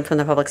be exempt from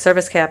the public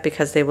service cap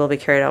because they will be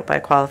carried out by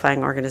a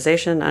qualifying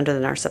organization under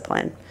the NARSA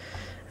plan.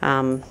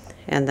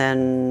 And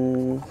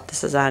then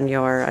this is on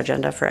your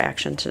agenda for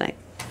action tonight.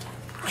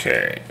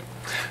 Okay.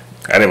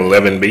 Item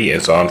 11B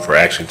is on for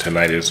action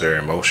tonight. Is there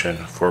a motion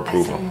for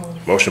approval?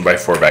 Motion by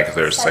Forback. Is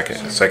there a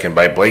second? Second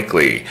by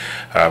Blakely.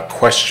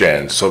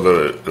 Question. So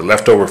the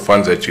leftover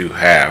funds that you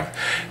have,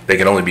 they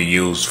can only be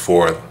used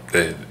for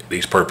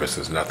these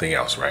purposes, nothing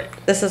else, right?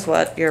 This is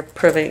what you're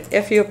approving.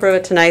 If you approve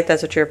it tonight,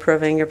 that's what you're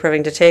approving. You're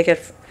approving to take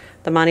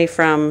the money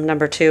from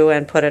number 2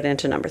 and put it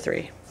into number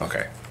 3.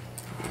 Okay.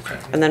 Okay.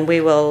 And then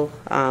we will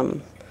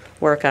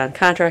work on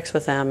contracts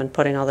with them and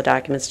putting all the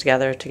documents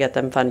together to get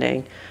them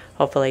funding,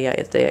 hopefully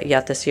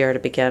yet this year, to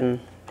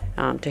begin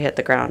to hit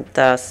the ground.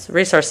 The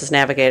Resources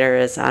Navigator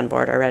is on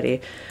board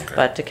already,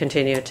 but to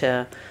continue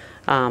to,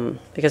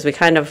 because we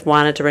kind of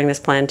wanted to bring this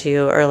plan to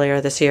you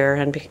earlier this year,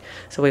 and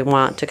so we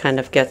want to kind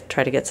of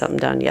try to get something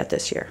done yet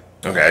this year.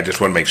 Okay, I just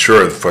want to make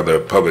sure for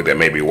the public that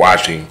may be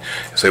watching,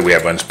 say we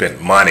have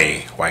unspent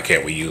money, why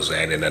can't we use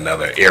that in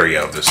another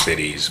area of the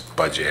city's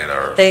budget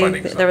or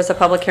funding? There was a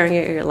public hearing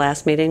at your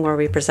last meeting where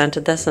we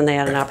presented this, and they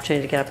had an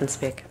opportunity to get up and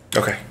speak.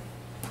 Okay.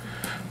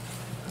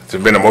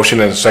 There's been a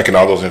motion and a second.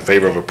 All those in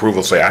favor of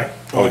approval say aye.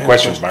 All the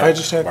questions, Mark? I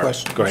just had a Mark,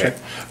 question. Go ahead.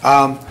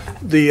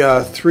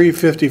 The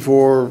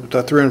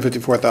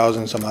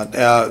 354,000 some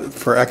odd,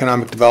 for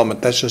economic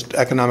development, that's just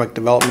economic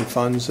development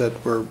funds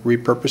that we're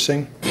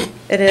repurposing?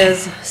 It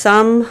is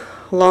some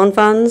loan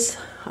funds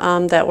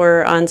that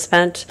were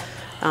unspent.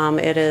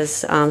 It is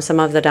some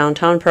of the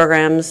downtown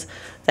programs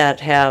that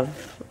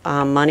have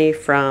money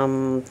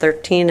from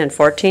 13 and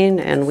 14,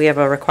 and we have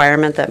a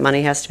requirement that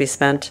money has to be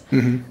spent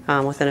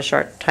within a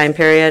short time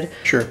period.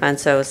 Sure. And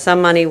so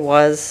some money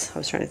was, I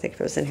was trying to think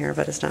if it was in here,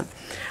 but it's not.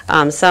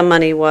 Some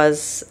money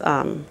was,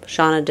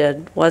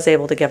 Shauna was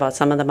able to give out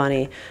some of the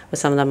money, but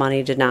some of the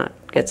money did not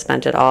get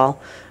spent at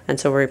all. And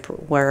so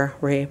we're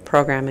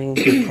reprogramming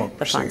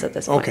the funds at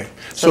this point. Okay.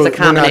 So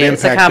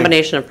it's a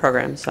combination of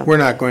programs. So. We're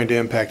not going to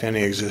impact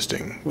any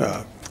existing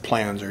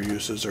plans or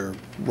uses or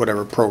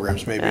whatever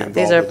programs may be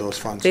involved with those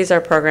funds. These are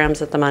programs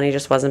that the money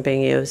just wasn't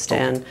being used,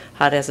 and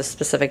HUD has a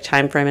specific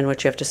time frame in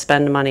which you have to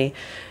spend money,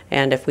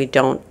 and if we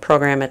don't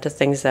program it to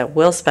things that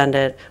will spend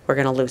it, we're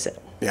going to lose it.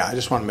 Yeah, I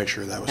just want to make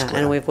sure that was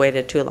clear. And we've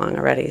waited too long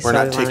already. We're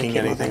not taking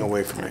anything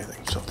away from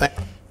anything, so thank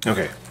you.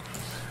 Okay.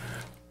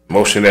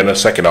 Motion and a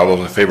second. All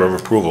those in favor of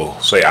approval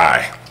say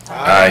aye.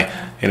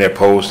 Aye. Any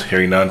opposed?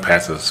 Hearing none,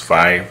 passes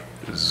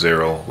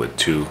 5-0 with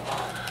 2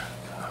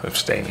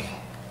 abstaining.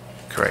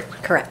 Correct?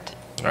 Correct.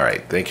 All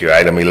right, thank you.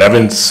 Item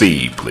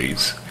 11C,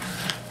 please.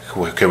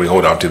 Can we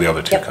hold on to the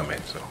other two come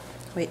in? So.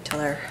 Wait till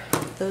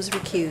those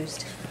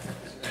recused.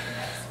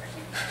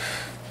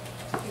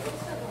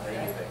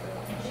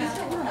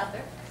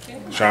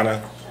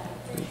 Shauna,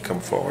 come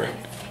forward.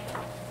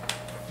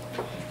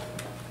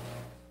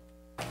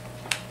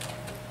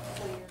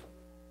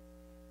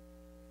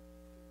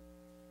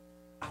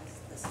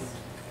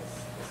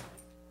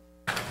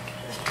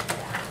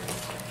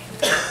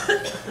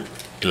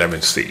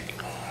 C.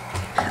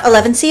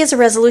 11C is a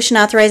resolution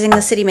authorizing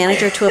the city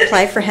manager to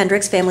apply for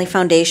Hendricks Family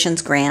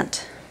Foundation's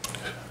grant.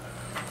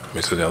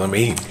 Mrs.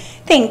 Delamere.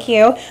 Thank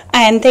you,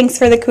 and thanks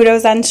for the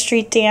kudos on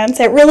street dance.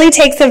 It really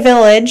takes a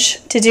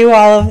village to do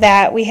all of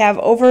that. We have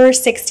over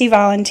 60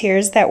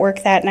 volunteers that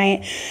work that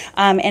night,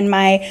 and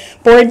my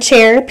board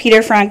chair,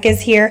 Peter Frank,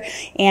 is here,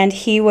 and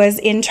he was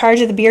in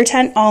charge of the beer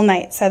tent all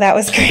night, so that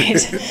was great.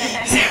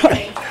 So,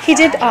 he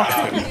did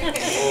awesome.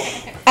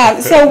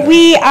 So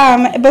we,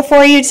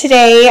 before you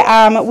today,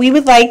 we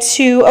would like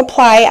to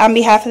apply on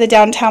behalf of the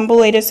Downtown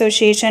Beloit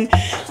Association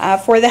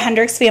for the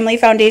Hendricks Family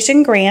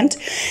Foundation grant.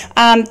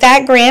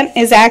 That grant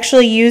is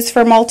actually used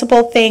for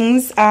multiple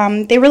things.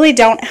 They really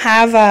don't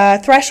have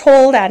a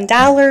threshold on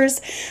dollars.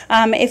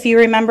 If you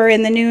remember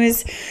in the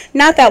news,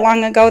 not that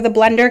long ago, the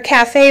Blender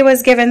Cafe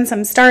was given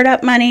some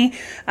startup money.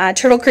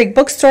 Turtle Creek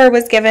Bookstore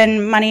was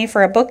given money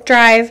for a book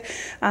drive.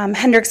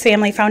 Hendricks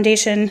Family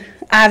Foundation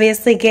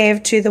obviously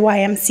gave to the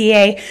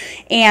YMCA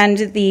and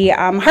the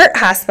Heart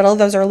Hospital.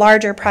 Those are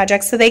larger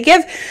projects. So they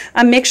give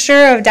a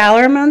mixture of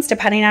dollar amounts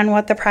depending on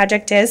what the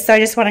project is. So I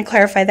just want to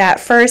clarify that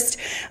first,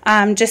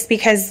 just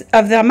because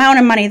of the amount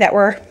of money that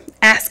we're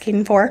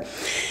asking for.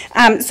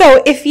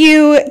 So if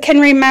you can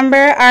remember,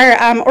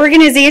 our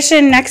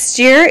organization next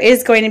year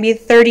is going to be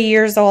 30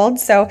 years old.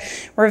 So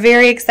we're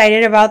very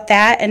excited about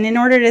that. And in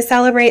order to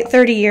celebrate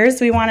 30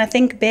 years, we want to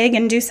think big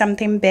and do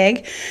something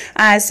big.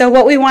 So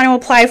what we want to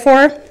apply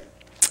for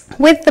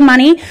with the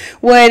money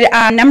would,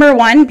 number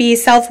one, be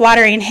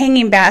self-watering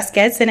hanging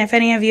baskets. And if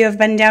any of you have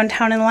been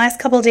downtown in the last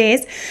couple of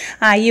days,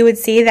 you would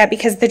see that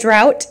because of the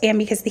drought and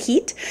because of the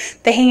heat,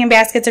 the hanging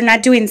baskets are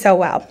not doing so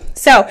well.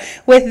 So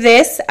with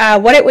this,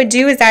 what it would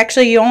do is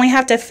actually you only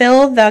have to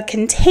fill the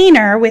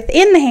container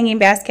within the hanging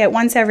basket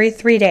once every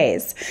 3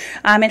 days.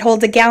 It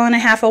holds 1.5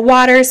 gallons of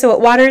water, so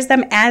it waters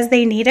them as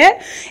they need it.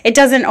 It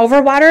doesn't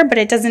overwater, but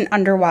it doesn't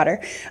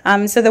underwater.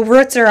 So the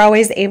roots are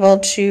always able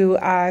to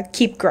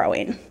keep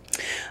growing.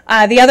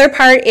 The other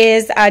part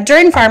is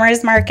during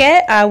Farmers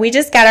Market, we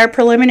just got our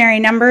preliminary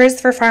numbers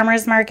for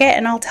Farmers Market,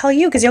 and I'll tell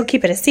you because you'll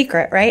keep it a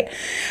secret, right?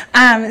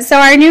 So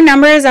our new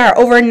numbers are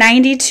over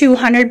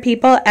 9,200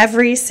 people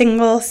every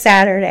single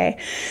Saturday.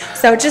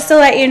 So just to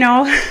let you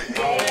know,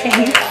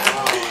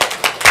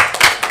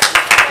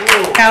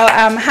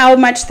 how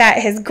much that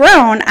has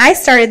grown. I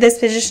started this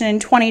position in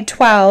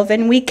 2012,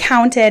 and we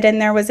counted,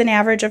 and there was an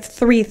average of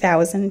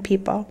 3,000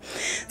 people.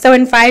 So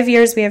in 5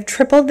 years, we have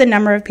tripled the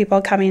number of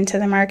people coming to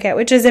the market,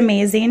 which is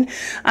amazing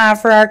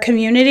for our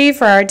community,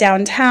 for our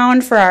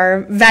downtown, for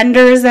our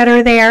vendors that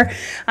are there.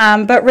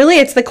 But really,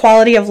 it's the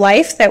quality of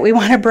life that we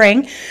want to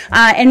bring.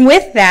 And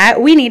with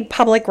that, we need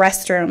public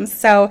restrooms.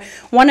 So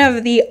one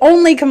of the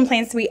only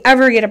complaints we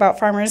ever get about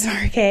Farmers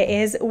Market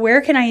is,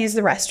 where can I use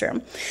the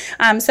restroom?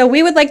 So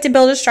we would like to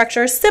build a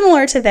structure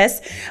similar to this,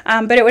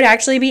 but it would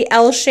actually be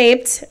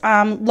L-shaped,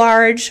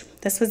 large.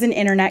 This was an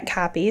internet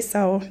copy,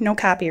 so no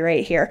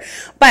copyright here.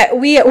 But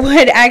we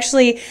would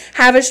actually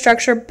have a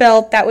structure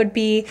built that would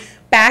be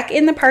back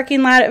in the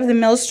parking lot of the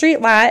Mill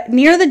Street lot,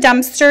 near the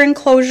dumpster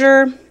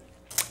enclosure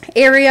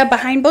area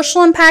behind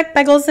Bushel and Pack,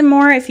 Beggles and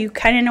More, if you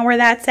kind of know where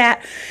that's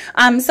at.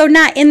 So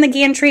not in the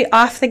gantry,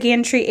 off the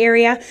gantry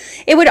area.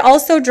 It would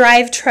also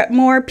drive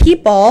more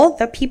people,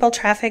 the people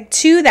traffic,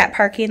 to that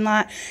parking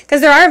lot, because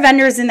there are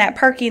vendors in that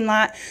parking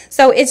lot.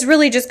 So it's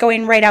really just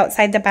going right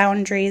outside the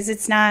boundaries.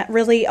 It's not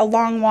really a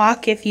long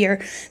walk. If you're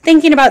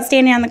thinking about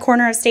standing on the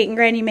corner of State and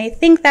Grand, you may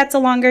think that's a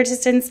longer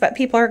distance, but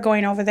people are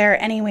going over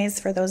there anyways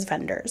for those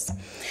vendors.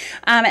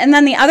 And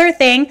then the other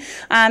thing,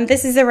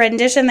 this is a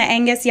rendition that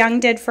Angus Young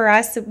did for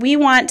us. We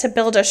want to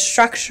build a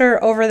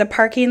structure over the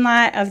parking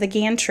lot of the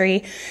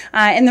gantry.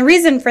 And the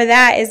reason for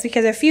that is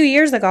because a few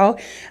years ago,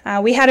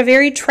 we had a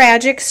very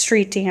tragic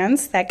street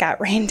dance that got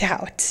rained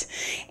out.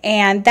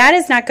 And that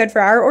is not good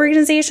for our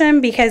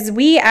organization because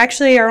we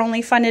actually are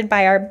only funded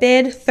by our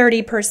bid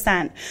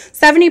 30%.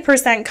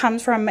 70%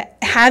 comes from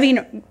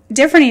having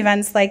different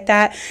events like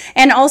that,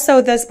 and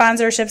also the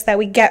sponsorships that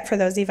we get for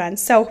those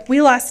events. So we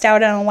lost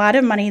out on a lot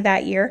of money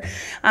that year,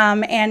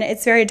 and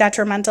it's very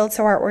detrimental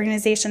to our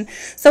organization.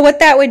 So what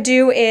that would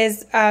do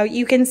is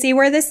you can see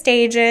where the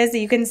stage is,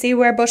 you can see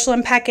where Bushel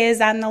and Peck is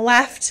on the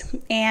left,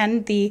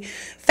 and the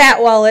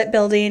Fat Wallet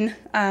building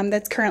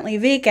that's currently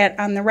vacant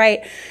on the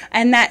right,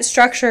 and that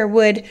structure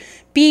would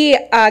be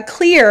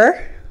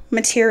clear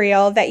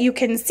material that you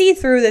can see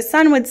through. The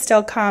sun would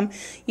still come,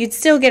 you'd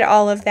still get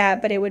all of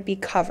that, but it would be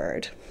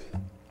covered.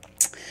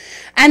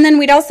 And then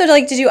we'd also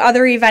like to do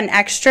other event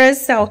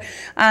extras. So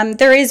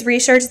there is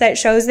research that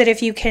shows that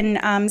if you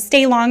can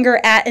stay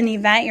longer at an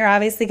event, you're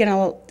obviously going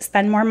to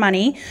spend more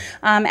money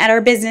at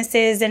our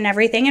businesses and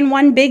everything. And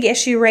one big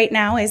issue right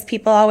now is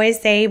people always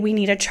say we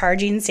need a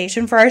charging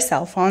station for our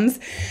cell phones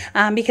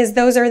because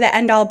those are the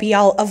end-all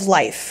be-all of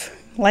life.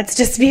 Let's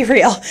just be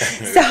real.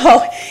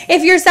 So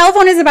if your cell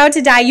phone is about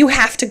to die, you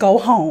have to go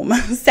home.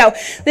 So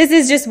this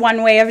is just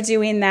one way of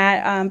doing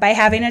that by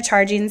having a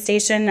charging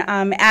station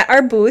at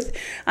our booth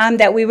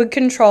that we would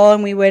control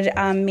and we would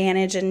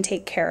manage and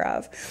take care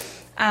of.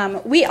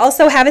 We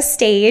also have a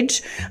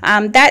stage.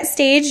 That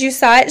stage you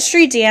saw at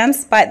Street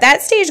Dance, but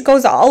that stage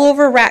goes all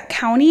over Rat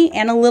County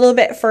and a little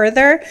bit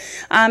further.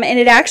 And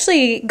it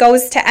actually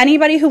goes to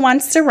anybody who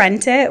wants to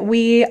rent it.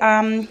 We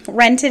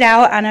rent it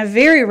out on a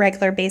very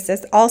regular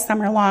basis all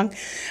summer long.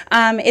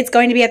 It's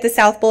going to be at the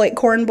South Beloit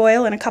Corn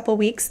Boil in a couple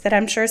weeks that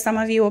I'm sure some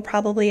of you will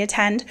probably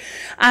attend.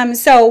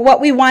 So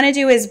what we want to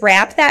do is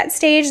wrap that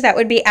stage. That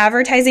would be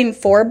advertising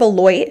for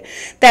Beloit,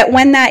 that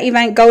when that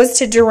event goes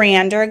to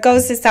Durand or it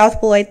goes to South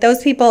Beloit,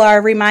 those people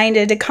are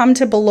reminded to come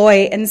to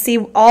Beloit and see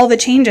all the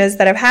changes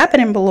that have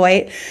happened in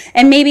Beloit,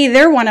 and maybe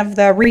they're one of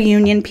the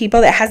reunion people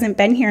that hasn't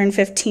been here in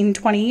 15,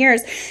 20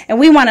 years, and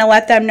we want to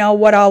let them know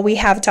what all we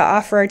have to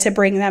offer to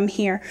bring them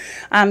here.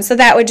 So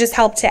that would just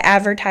help to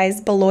advertise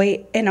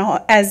Beloit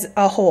as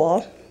a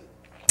whole.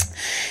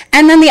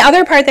 And then the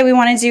other part that we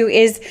want to do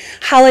is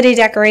holiday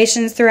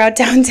decorations throughout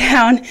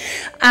downtown.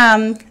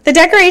 The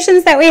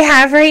decorations that we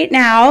have right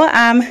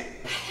now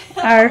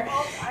are...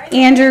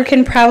 Andrew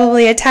can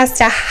probably attest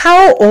to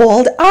how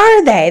old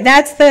are they?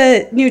 That's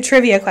the new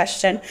trivia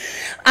question.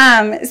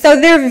 So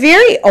they're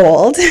very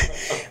old.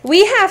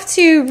 We have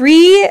to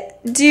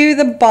redo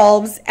the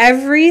bulbs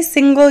every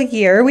single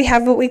year. We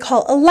have what we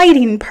call a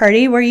lighting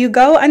party where you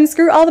go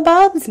unscrew all the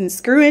bulbs and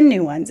screw in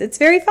new ones. It's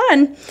very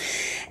fun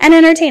and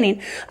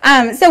entertaining.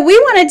 So we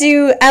want to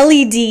do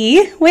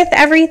LED with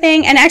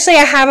everything. And actually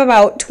I have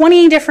about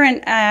 20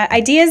 different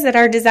ideas that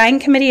our design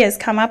committee has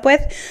come up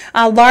with,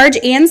 large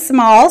and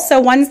small. So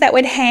ones that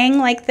would hang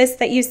like this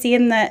that you see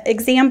in the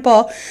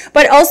example,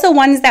 but also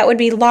ones that would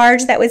be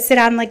large that would sit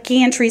on the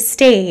gantry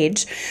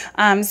stage.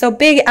 So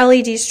big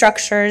LED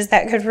structures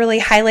that could really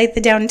highlight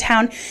the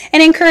downtown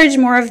and encourage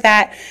more of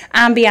that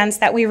ambience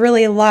that we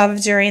really love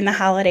during the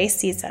holiday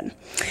season.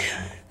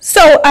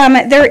 So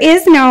there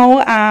is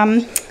no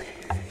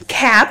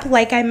cap,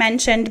 like I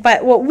mentioned,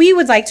 but what we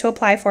would like to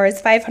apply for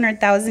is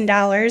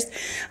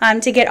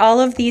 $500,000 to get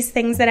all of these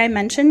things that I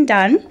mentioned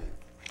done.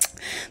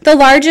 The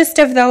largest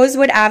of those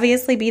would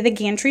obviously be the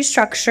gantry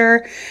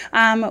structure,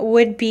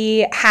 would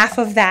be half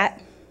of that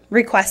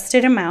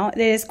requested amount.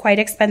 It is quite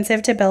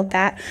expensive to build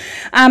that.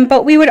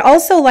 But we would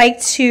also like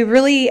to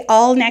really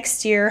all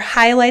next year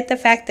highlight the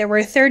fact that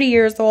we're 30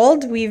 years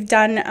old. We've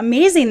done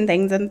amazing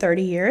things in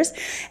 30 years.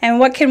 And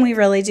what can we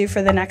really do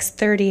for the next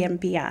 30 and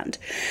beyond?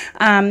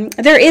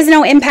 There is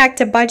no impact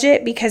to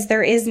budget because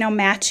there is no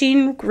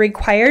matching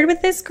required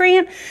with this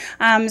grant.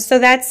 So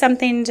that's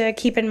something to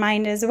keep in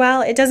mind as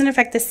well. It doesn't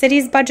affect the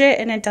city's budget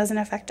and it doesn't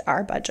affect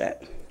our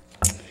budget.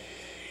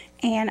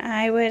 And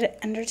I would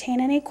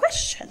entertain any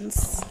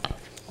questions.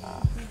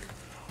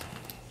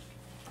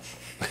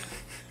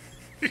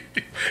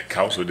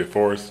 Councilor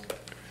DeForest.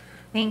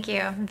 Thank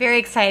you. I'm very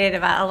excited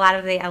about a lot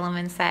of the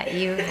elements that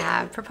you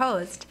have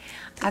proposed.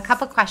 A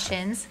couple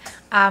questions.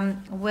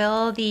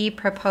 Will the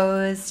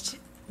proposed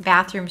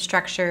bathroom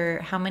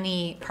structure, how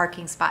many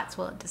parking spots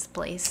will it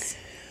displace?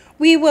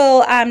 We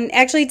will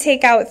actually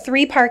take out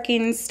 3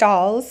 parking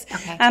stalls.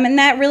 Okay. And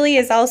that really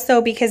is also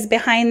because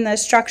behind the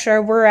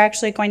structure, we're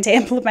actually going to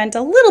implement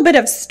a little bit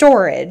of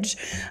storage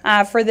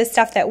for the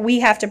stuff that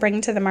we have to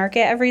bring to the market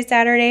every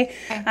Saturday.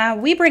 Okay.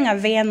 We bring a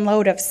van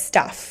load of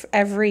stuff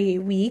every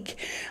week.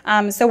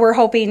 So we're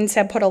hoping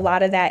to put a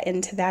lot of that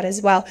into that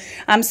as well.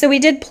 So we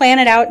did plan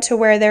it out to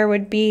where there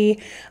would be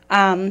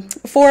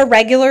 4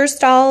 regular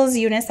stalls,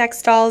 unisex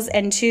stalls,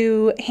 and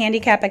 2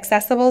 handicap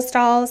accessible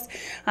stalls.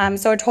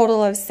 So a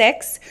total of 6.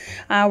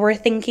 We're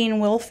thinking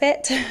will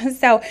fit.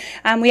 So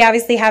we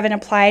obviously haven't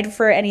applied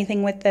for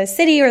anything with the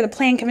city or the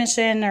plan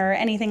commission or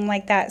anything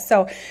like that.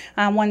 So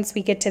once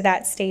we get to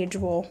that stage,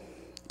 we'll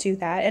do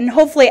that. And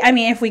hopefully, I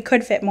mean, if we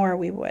could fit more,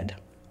 we would.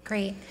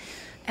 Great.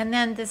 And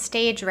then the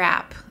stage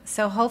wrap.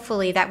 So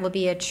hopefully that will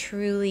be a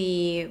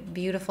truly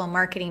beautiful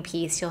marketing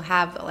piece. You'll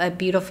have a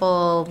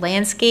beautiful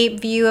landscape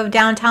view of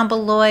downtown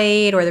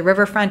Beloit or the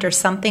riverfront or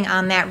something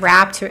on that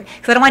wrap. Because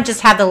I don't want to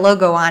just have the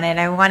logo on it.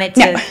 I want it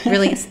to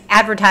really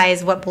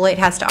advertise what Beloit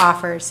has to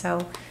offer.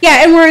 So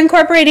yeah, and we're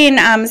incorporating,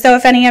 so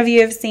if any of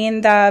you have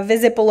seen the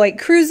Visit Beloit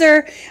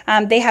Cruiser,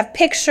 they have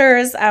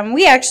pictures.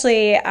 We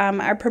actually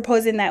are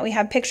proposing that we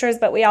have pictures,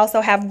 but we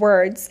also have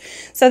words.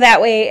 So that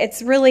way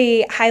it's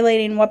really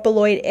highlighting what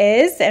Beloit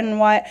is and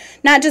what,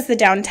 not just the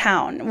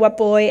downtown, what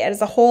Beloit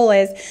as a whole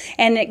is,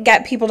 and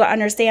get people to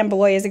understand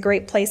Beloit is a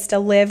great place to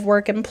live,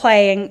 work, and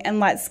play, and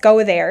let's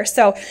go there.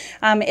 So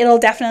it'll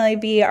definitely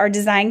be our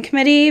design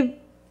committee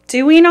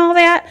doing all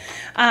that,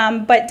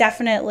 but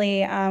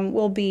definitely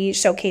we'll be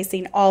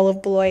showcasing all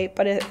of Beloit,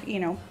 but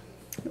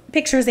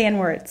pictures and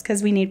words,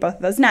 because we need both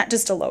of those, not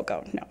just a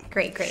logo. No.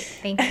 Great,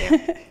 thank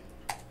you.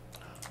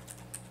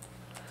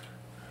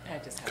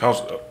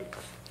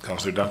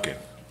 Councilor Duncan.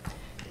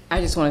 I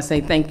just want to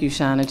say thank you,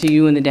 Shauna, to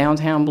you and the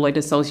Downtown Beloit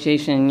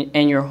Association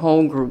and your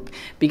whole group,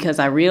 because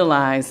I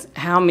realized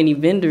how many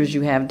vendors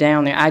you have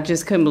down there. I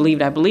just couldn't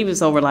believe it. I believe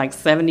it's over like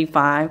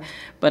 75,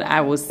 but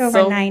I was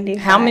over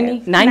 95. How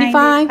many?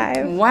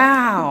 95?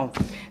 Wow.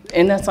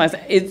 And that's why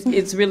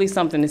it's really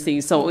something to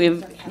see. So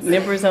if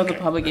members of the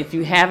public, if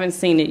you haven't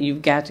seen it,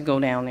 you've got to go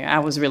down there. I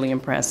was really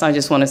impressed. I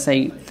just want to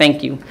say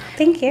thank you.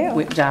 Thank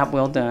you. Job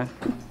well done.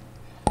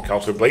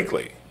 Councilor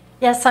Blakely.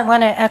 Yes, I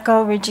want to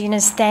echo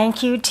Regina's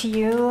thank you to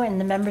you and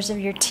the members of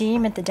your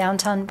team at the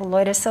Downtown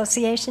Beloit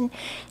Association.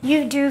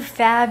 You do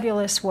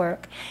fabulous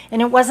work.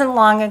 And it wasn't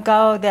long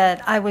ago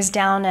that I was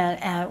down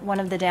at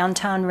one of the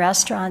downtown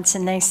restaurants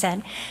and they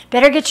said,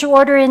 better get your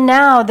order in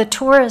now, the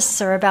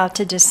tourists are about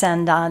to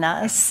descend on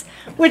us,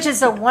 which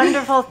is a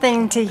wonderful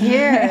thing to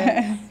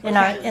hear in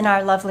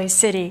our lovely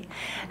city.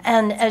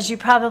 And as you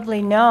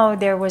probably know,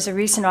 there was a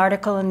recent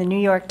article in the New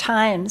York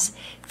Times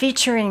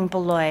featuring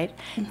Beloit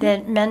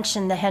that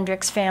mentioned the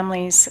Hendricks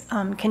family's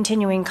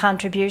continuing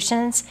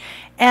contributions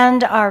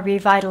and our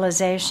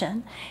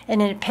revitalization.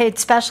 And it paid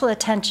special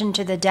attention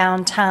to the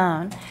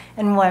downtown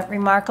and what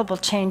remarkable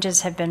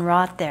changes have been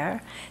wrought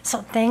there.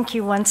 So thank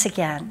you once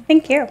again.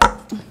 Thank you.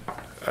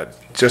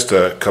 Just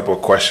a couple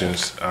of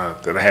questions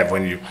that I have.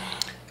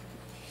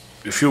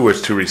 If you were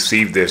to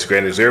receive this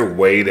grant, is there a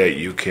way that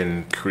you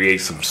can create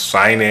some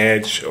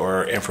signage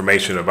or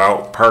information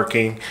about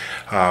parking?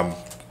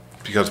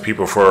 Because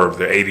people for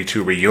the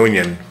 82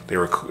 reunion, they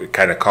were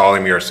kind of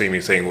calling me or seeing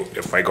me saying,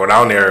 if I go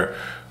down there,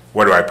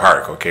 where do I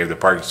park? Okay, the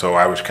park. So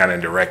I was kind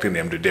of directing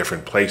them to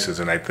different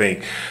places. And I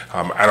think,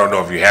 I don't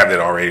know if you have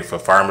that already for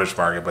farmers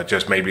market, but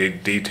just maybe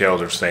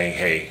details of saying,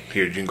 hey,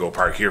 here you can go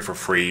park here for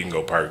free. You can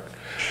go park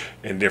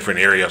in different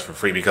areas for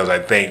free. Because I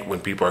think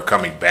when people are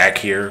coming back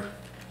here,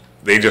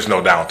 they just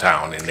know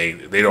downtown, and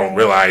they don't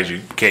realize you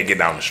can't get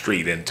down the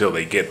street until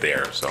they get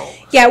there. So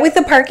yeah, with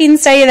the parking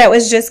study that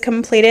was just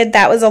completed,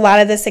 that was a lot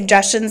of the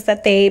suggestions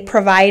that they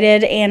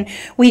provided, and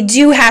we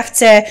do have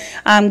to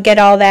get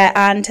all that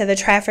onto the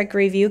traffic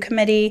review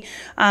committee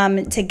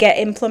to get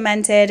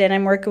implemented, and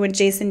I'm working with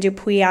Jason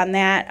Dupuis on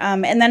that.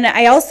 And then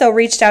I also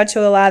reached out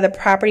to a lot of the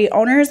property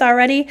owners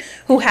already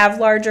who have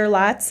larger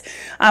lots.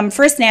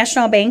 First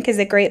National Bank is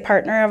a great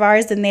partner of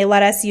ours, and they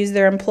let us use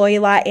their employee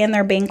lot and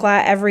their bank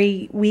lot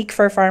every week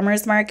for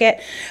farmers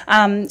market.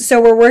 So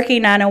we're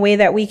working on a way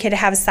that we could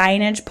have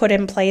signage put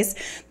in place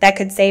that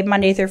could say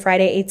Monday through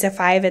Friday 8 to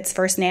 5 it's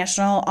First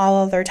National,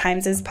 all other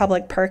times is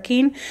public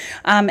parking.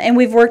 And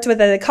we've worked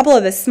with a couple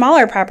of the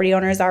smaller property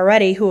owners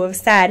already who have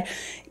said,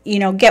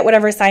 get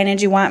whatever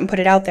signage you want and put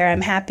it out there.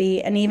 I'm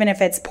happy. And even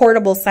if it's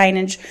portable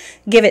signage,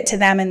 give it to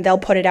them and they'll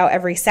put it out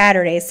every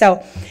Saturday.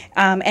 So,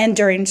 and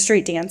during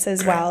street dance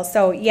as well.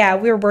 So yeah,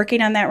 we're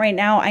working on that right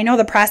now. I know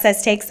the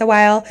process takes a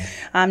while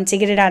to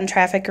get it on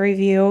traffic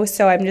review.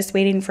 So I'm just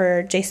waiting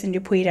for Jason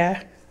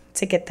Dupuis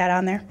to get that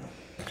on there.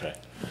 Okay.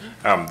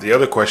 The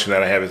other question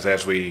that I have is,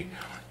 as you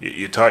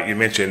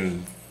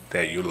mentioned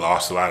that you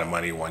lost a lot of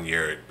money one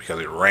year because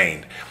it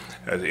rained.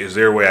 Is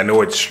there a way, I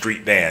know it's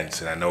street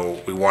dance, and I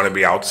know we want to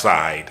be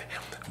outside,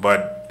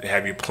 but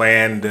have you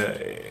planned,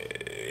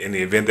 in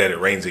the event that it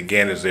rains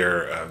again, is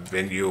there a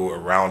venue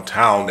around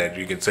town that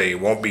you can say it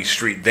won't be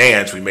street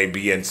dance, we may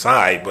be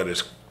inside, but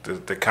it's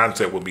the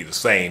concept will be the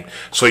same,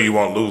 so you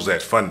won't lose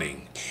that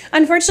funding.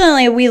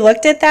 Unfortunately, we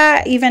looked at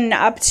that even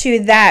up to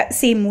that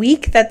same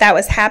week that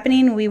was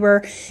happening.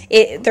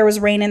 There was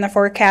rain in the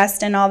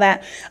forecast and all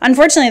that.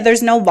 Unfortunately,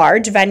 there's no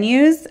large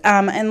venues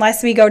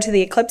unless we go to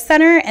the Eclipse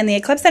Center, and the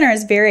Eclipse Center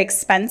is very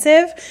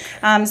expensive.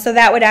 So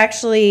that would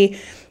actually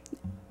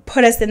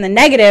put us in the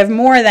negative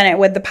more than it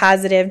would the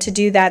positive to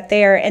do that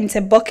there. And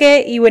to book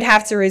it, you would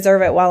have to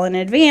reserve it well in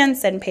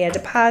advance and pay a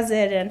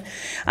deposit.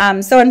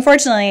 And so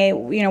unfortunately,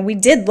 we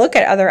did look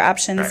at other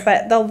options,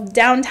 but the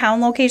downtown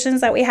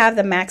locations that we have,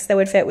 the max that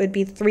would fit would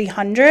be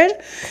 300.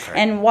 Okay.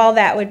 And while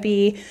that would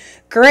be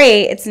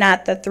great, it's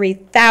not the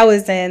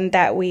 3,000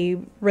 that we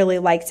really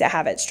like to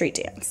have at Street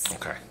Dance.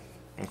 Okay.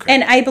 Okay.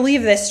 And I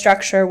believe this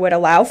structure would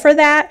allow for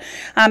that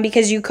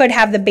because you could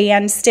have the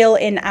band still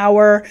in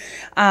our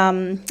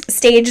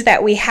stage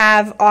that we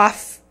have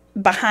off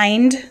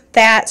behind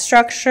that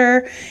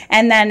structure,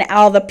 and then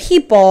all the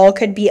people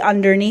could be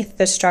underneath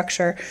the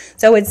structure,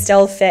 so it would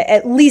still fit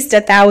at least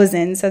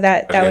 1,000. So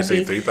that would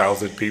be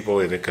 3,000 people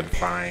in a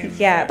confined.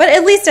 Yeah, but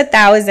at least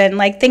 1,000.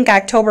 Like think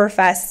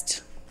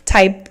Oktoberfest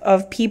type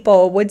of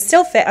people would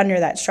still fit under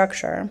that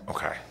structure.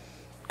 Okay,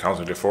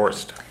 Councilor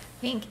DeForest.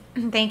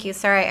 Thank you.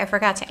 Sorry, I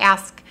forgot to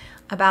ask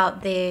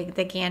about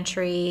the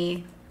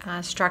gantry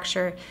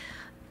structure.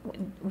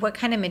 What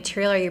kind of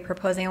material are you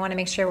proposing? I want to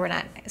make sure we're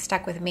not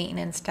stuck with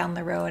maintenance down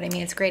the road. I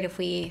mean, it's great if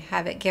we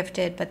have it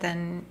gifted, but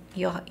then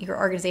your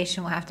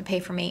organization will have to pay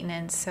for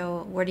maintenance.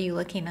 So what are you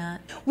looking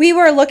at? We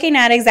were looking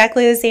at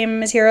exactly the same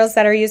materials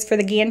that are used for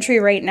the gantry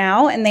right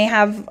now, and they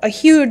have a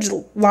huge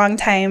long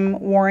time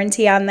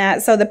warranty on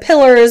that. So the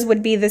pillars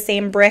would be the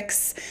same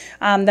bricks.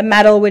 The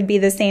metal would be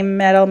the same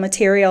metal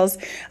materials.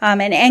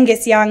 And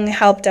Angus Young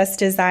helped us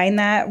design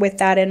that with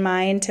that in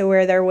mind, to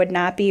where there would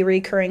not be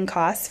recurring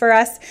costs for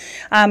us.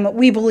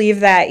 We believe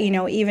that,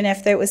 even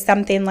if it was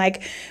something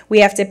like we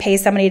have to pay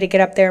somebody to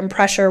get up there and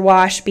pressure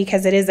wash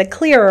because it is a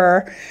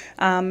clearer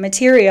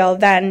material,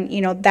 then,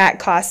 that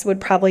cost would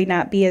probably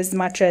not be as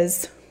much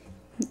as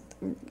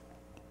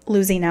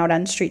losing out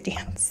on Street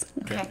Dance.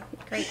 Okay,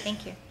 great,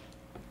 thank you.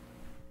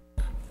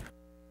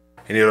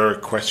 Any other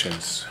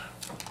questions?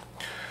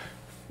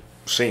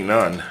 Seeing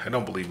none, I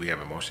don't believe we have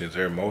a motion. Is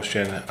there a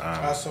motion?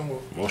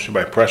 Motion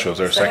by Preschel. Is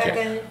there a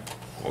second?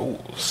 Oh,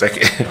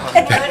 second.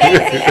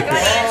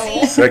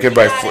 second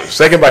by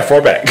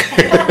Forbeck.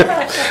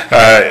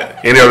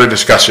 Any other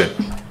discussion?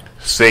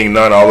 Seeing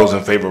none, all those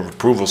in favor of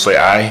approval say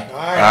aye.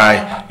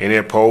 Aye. Any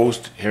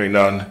opposed? Hearing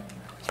none,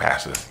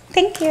 passes.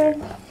 Thank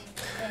you.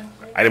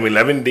 Item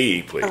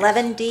 11D, please.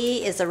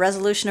 11D is a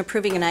resolution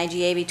approving an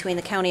IGA between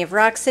the County of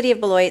Rock, City of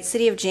Beloit,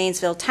 City of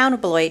Janesville, Town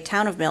of Beloit,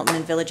 Town of Milton,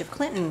 and Village of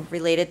Clinton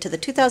related to the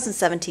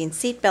 2017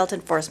 Seatbelt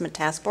Enforcement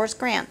Task Force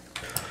Grant.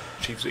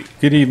 Chief Z.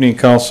 Good evening,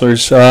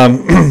 councilors.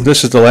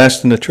 This is the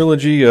last in the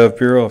trilogy of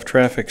Bureau of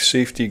Traffic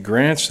Safety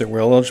grants that we're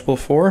eligible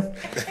for.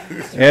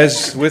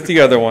 As with the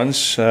other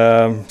ones,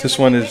 this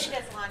one is...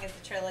 As long as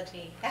the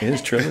trilogy. It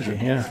is trilogy,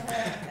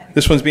 yeah.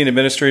 This one's being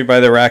administered by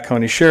the Rock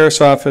County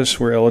Sheriff's Office.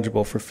 We're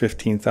eligible for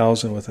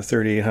 $15,000 with a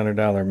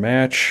 $3,800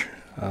 match.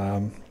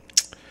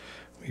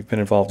 We've been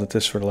involved with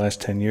this for the last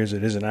 10 years.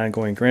 It is an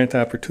ongoing grant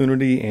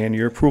opportunity, and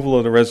your approval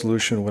of the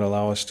resolution would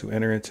allow us to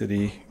enter into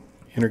the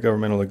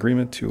intergovernmental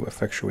agreement to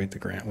effectuate the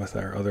grant with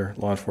our other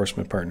law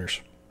enforcement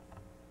partners.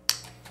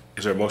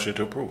 Is there a motion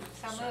to approve?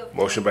 So moved.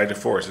 Motion by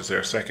DeForest. Is there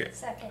a second?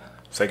 Second.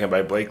 Second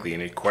by Blakely.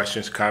 Any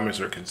questions,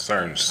 comments, or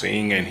concerns?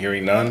 Seeing and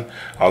hearing none,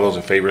 all those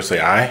in favor say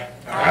aye.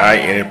 Aye.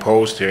 Any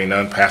opposed? Hearing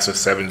none, passes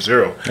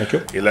 7-0. Thank you.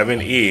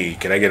 11E,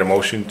 can I get a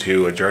motion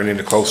to adjourn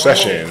into closed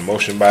session?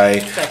 Motion by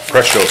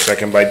Preschel,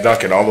 second by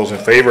Duncan. All those in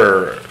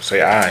favor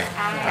say aye.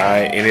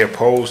 Aye. Any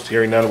opposed?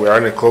 Hearing none, we are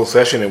in a closed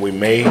session, and we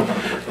may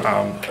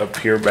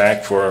appear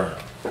back for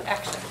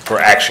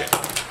action.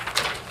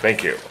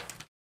 Thank you.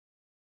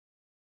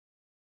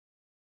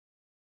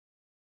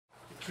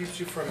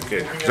 Okay.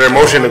 Is there a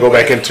motion to go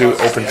back into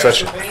open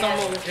session?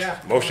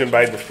 Motion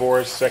by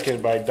DeForest,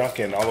 second by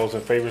Duncan. All those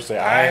in favor say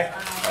aye.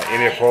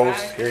 Any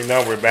opposed? Hearing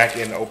none, we're back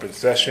in open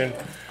session.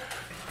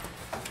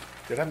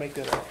 Did I make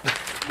that up?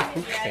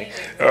 Okay.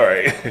 All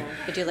right.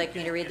 Would you like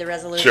me to read the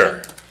resolution?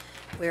 Sure.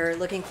 We're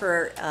looking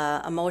for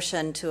a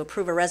motion to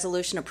approve a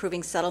resolution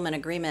approving settlement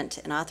agreement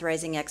and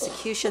authorizing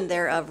execution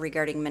thereof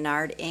regarding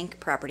Menard, Inc.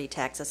 property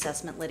tax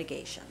assessment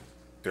litigation.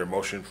 Is there a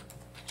motion?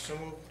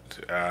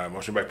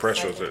 Motion by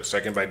Preschel,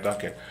 second by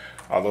Duncan.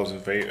 All those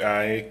in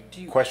favor,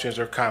 questions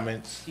or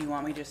comments? Do you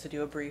want me just to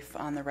do a brief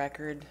on the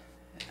record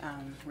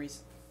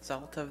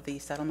result of the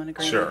settlement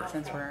agreement? Sure.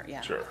 Since we're,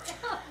 yeah. Sure.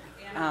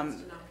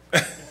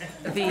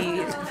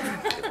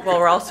 Well,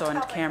 we're also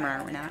on camera,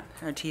 are we not?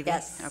 Or TV?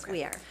 Yes, okay.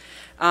 we are.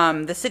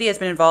 The city has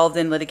been involved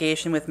in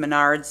litigation with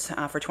Menards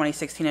for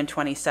 2016 and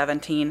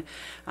 2017.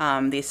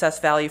 The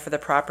assessed value for the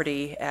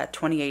property at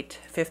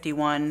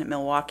 2851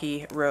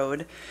 Milwaukee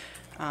Road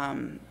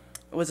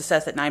was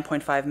assessed at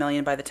 $9.5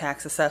 million by the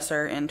tax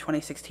assessor in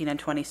 2016 and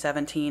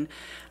 2017.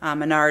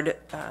 Menard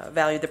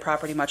valued the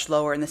property much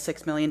lower in the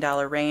 $6 million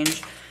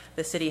range.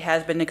 The city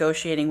has been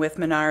negotiating with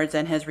Menards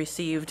and has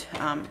received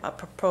a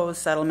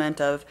proposed settlement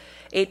of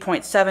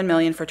 $8.7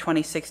 million for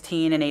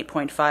 2016 and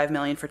 $8.5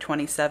 million for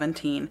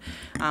 2017.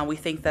 We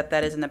think that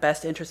that is in the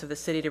best interest of the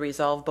city to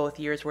resolve both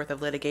years' worth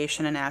of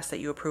litigation and ask that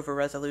you approve a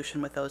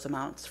resolution with those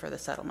amounts for the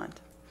settlement.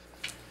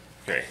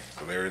 Okay,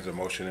 so there is a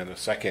motion and a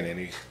second.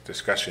 Any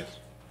discussion?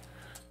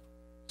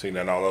 Seeing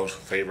none, all those in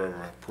favor of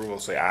approval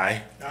say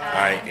aye.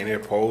 Aye. Any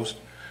opposed?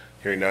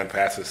 Hearing none,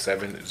 passes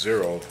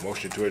 7-0.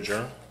 Motion to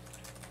adjourn?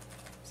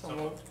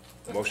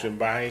 Motion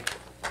by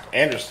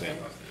Anderson.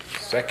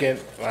 Second,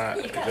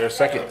 is there a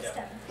second?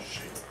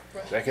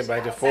 Second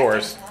by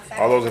DeForest.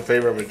 All those in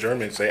favor of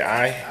adjournment say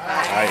aye.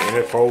 Aye.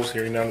 Any opposed?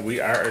 Hearing none, we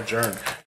are adjourned.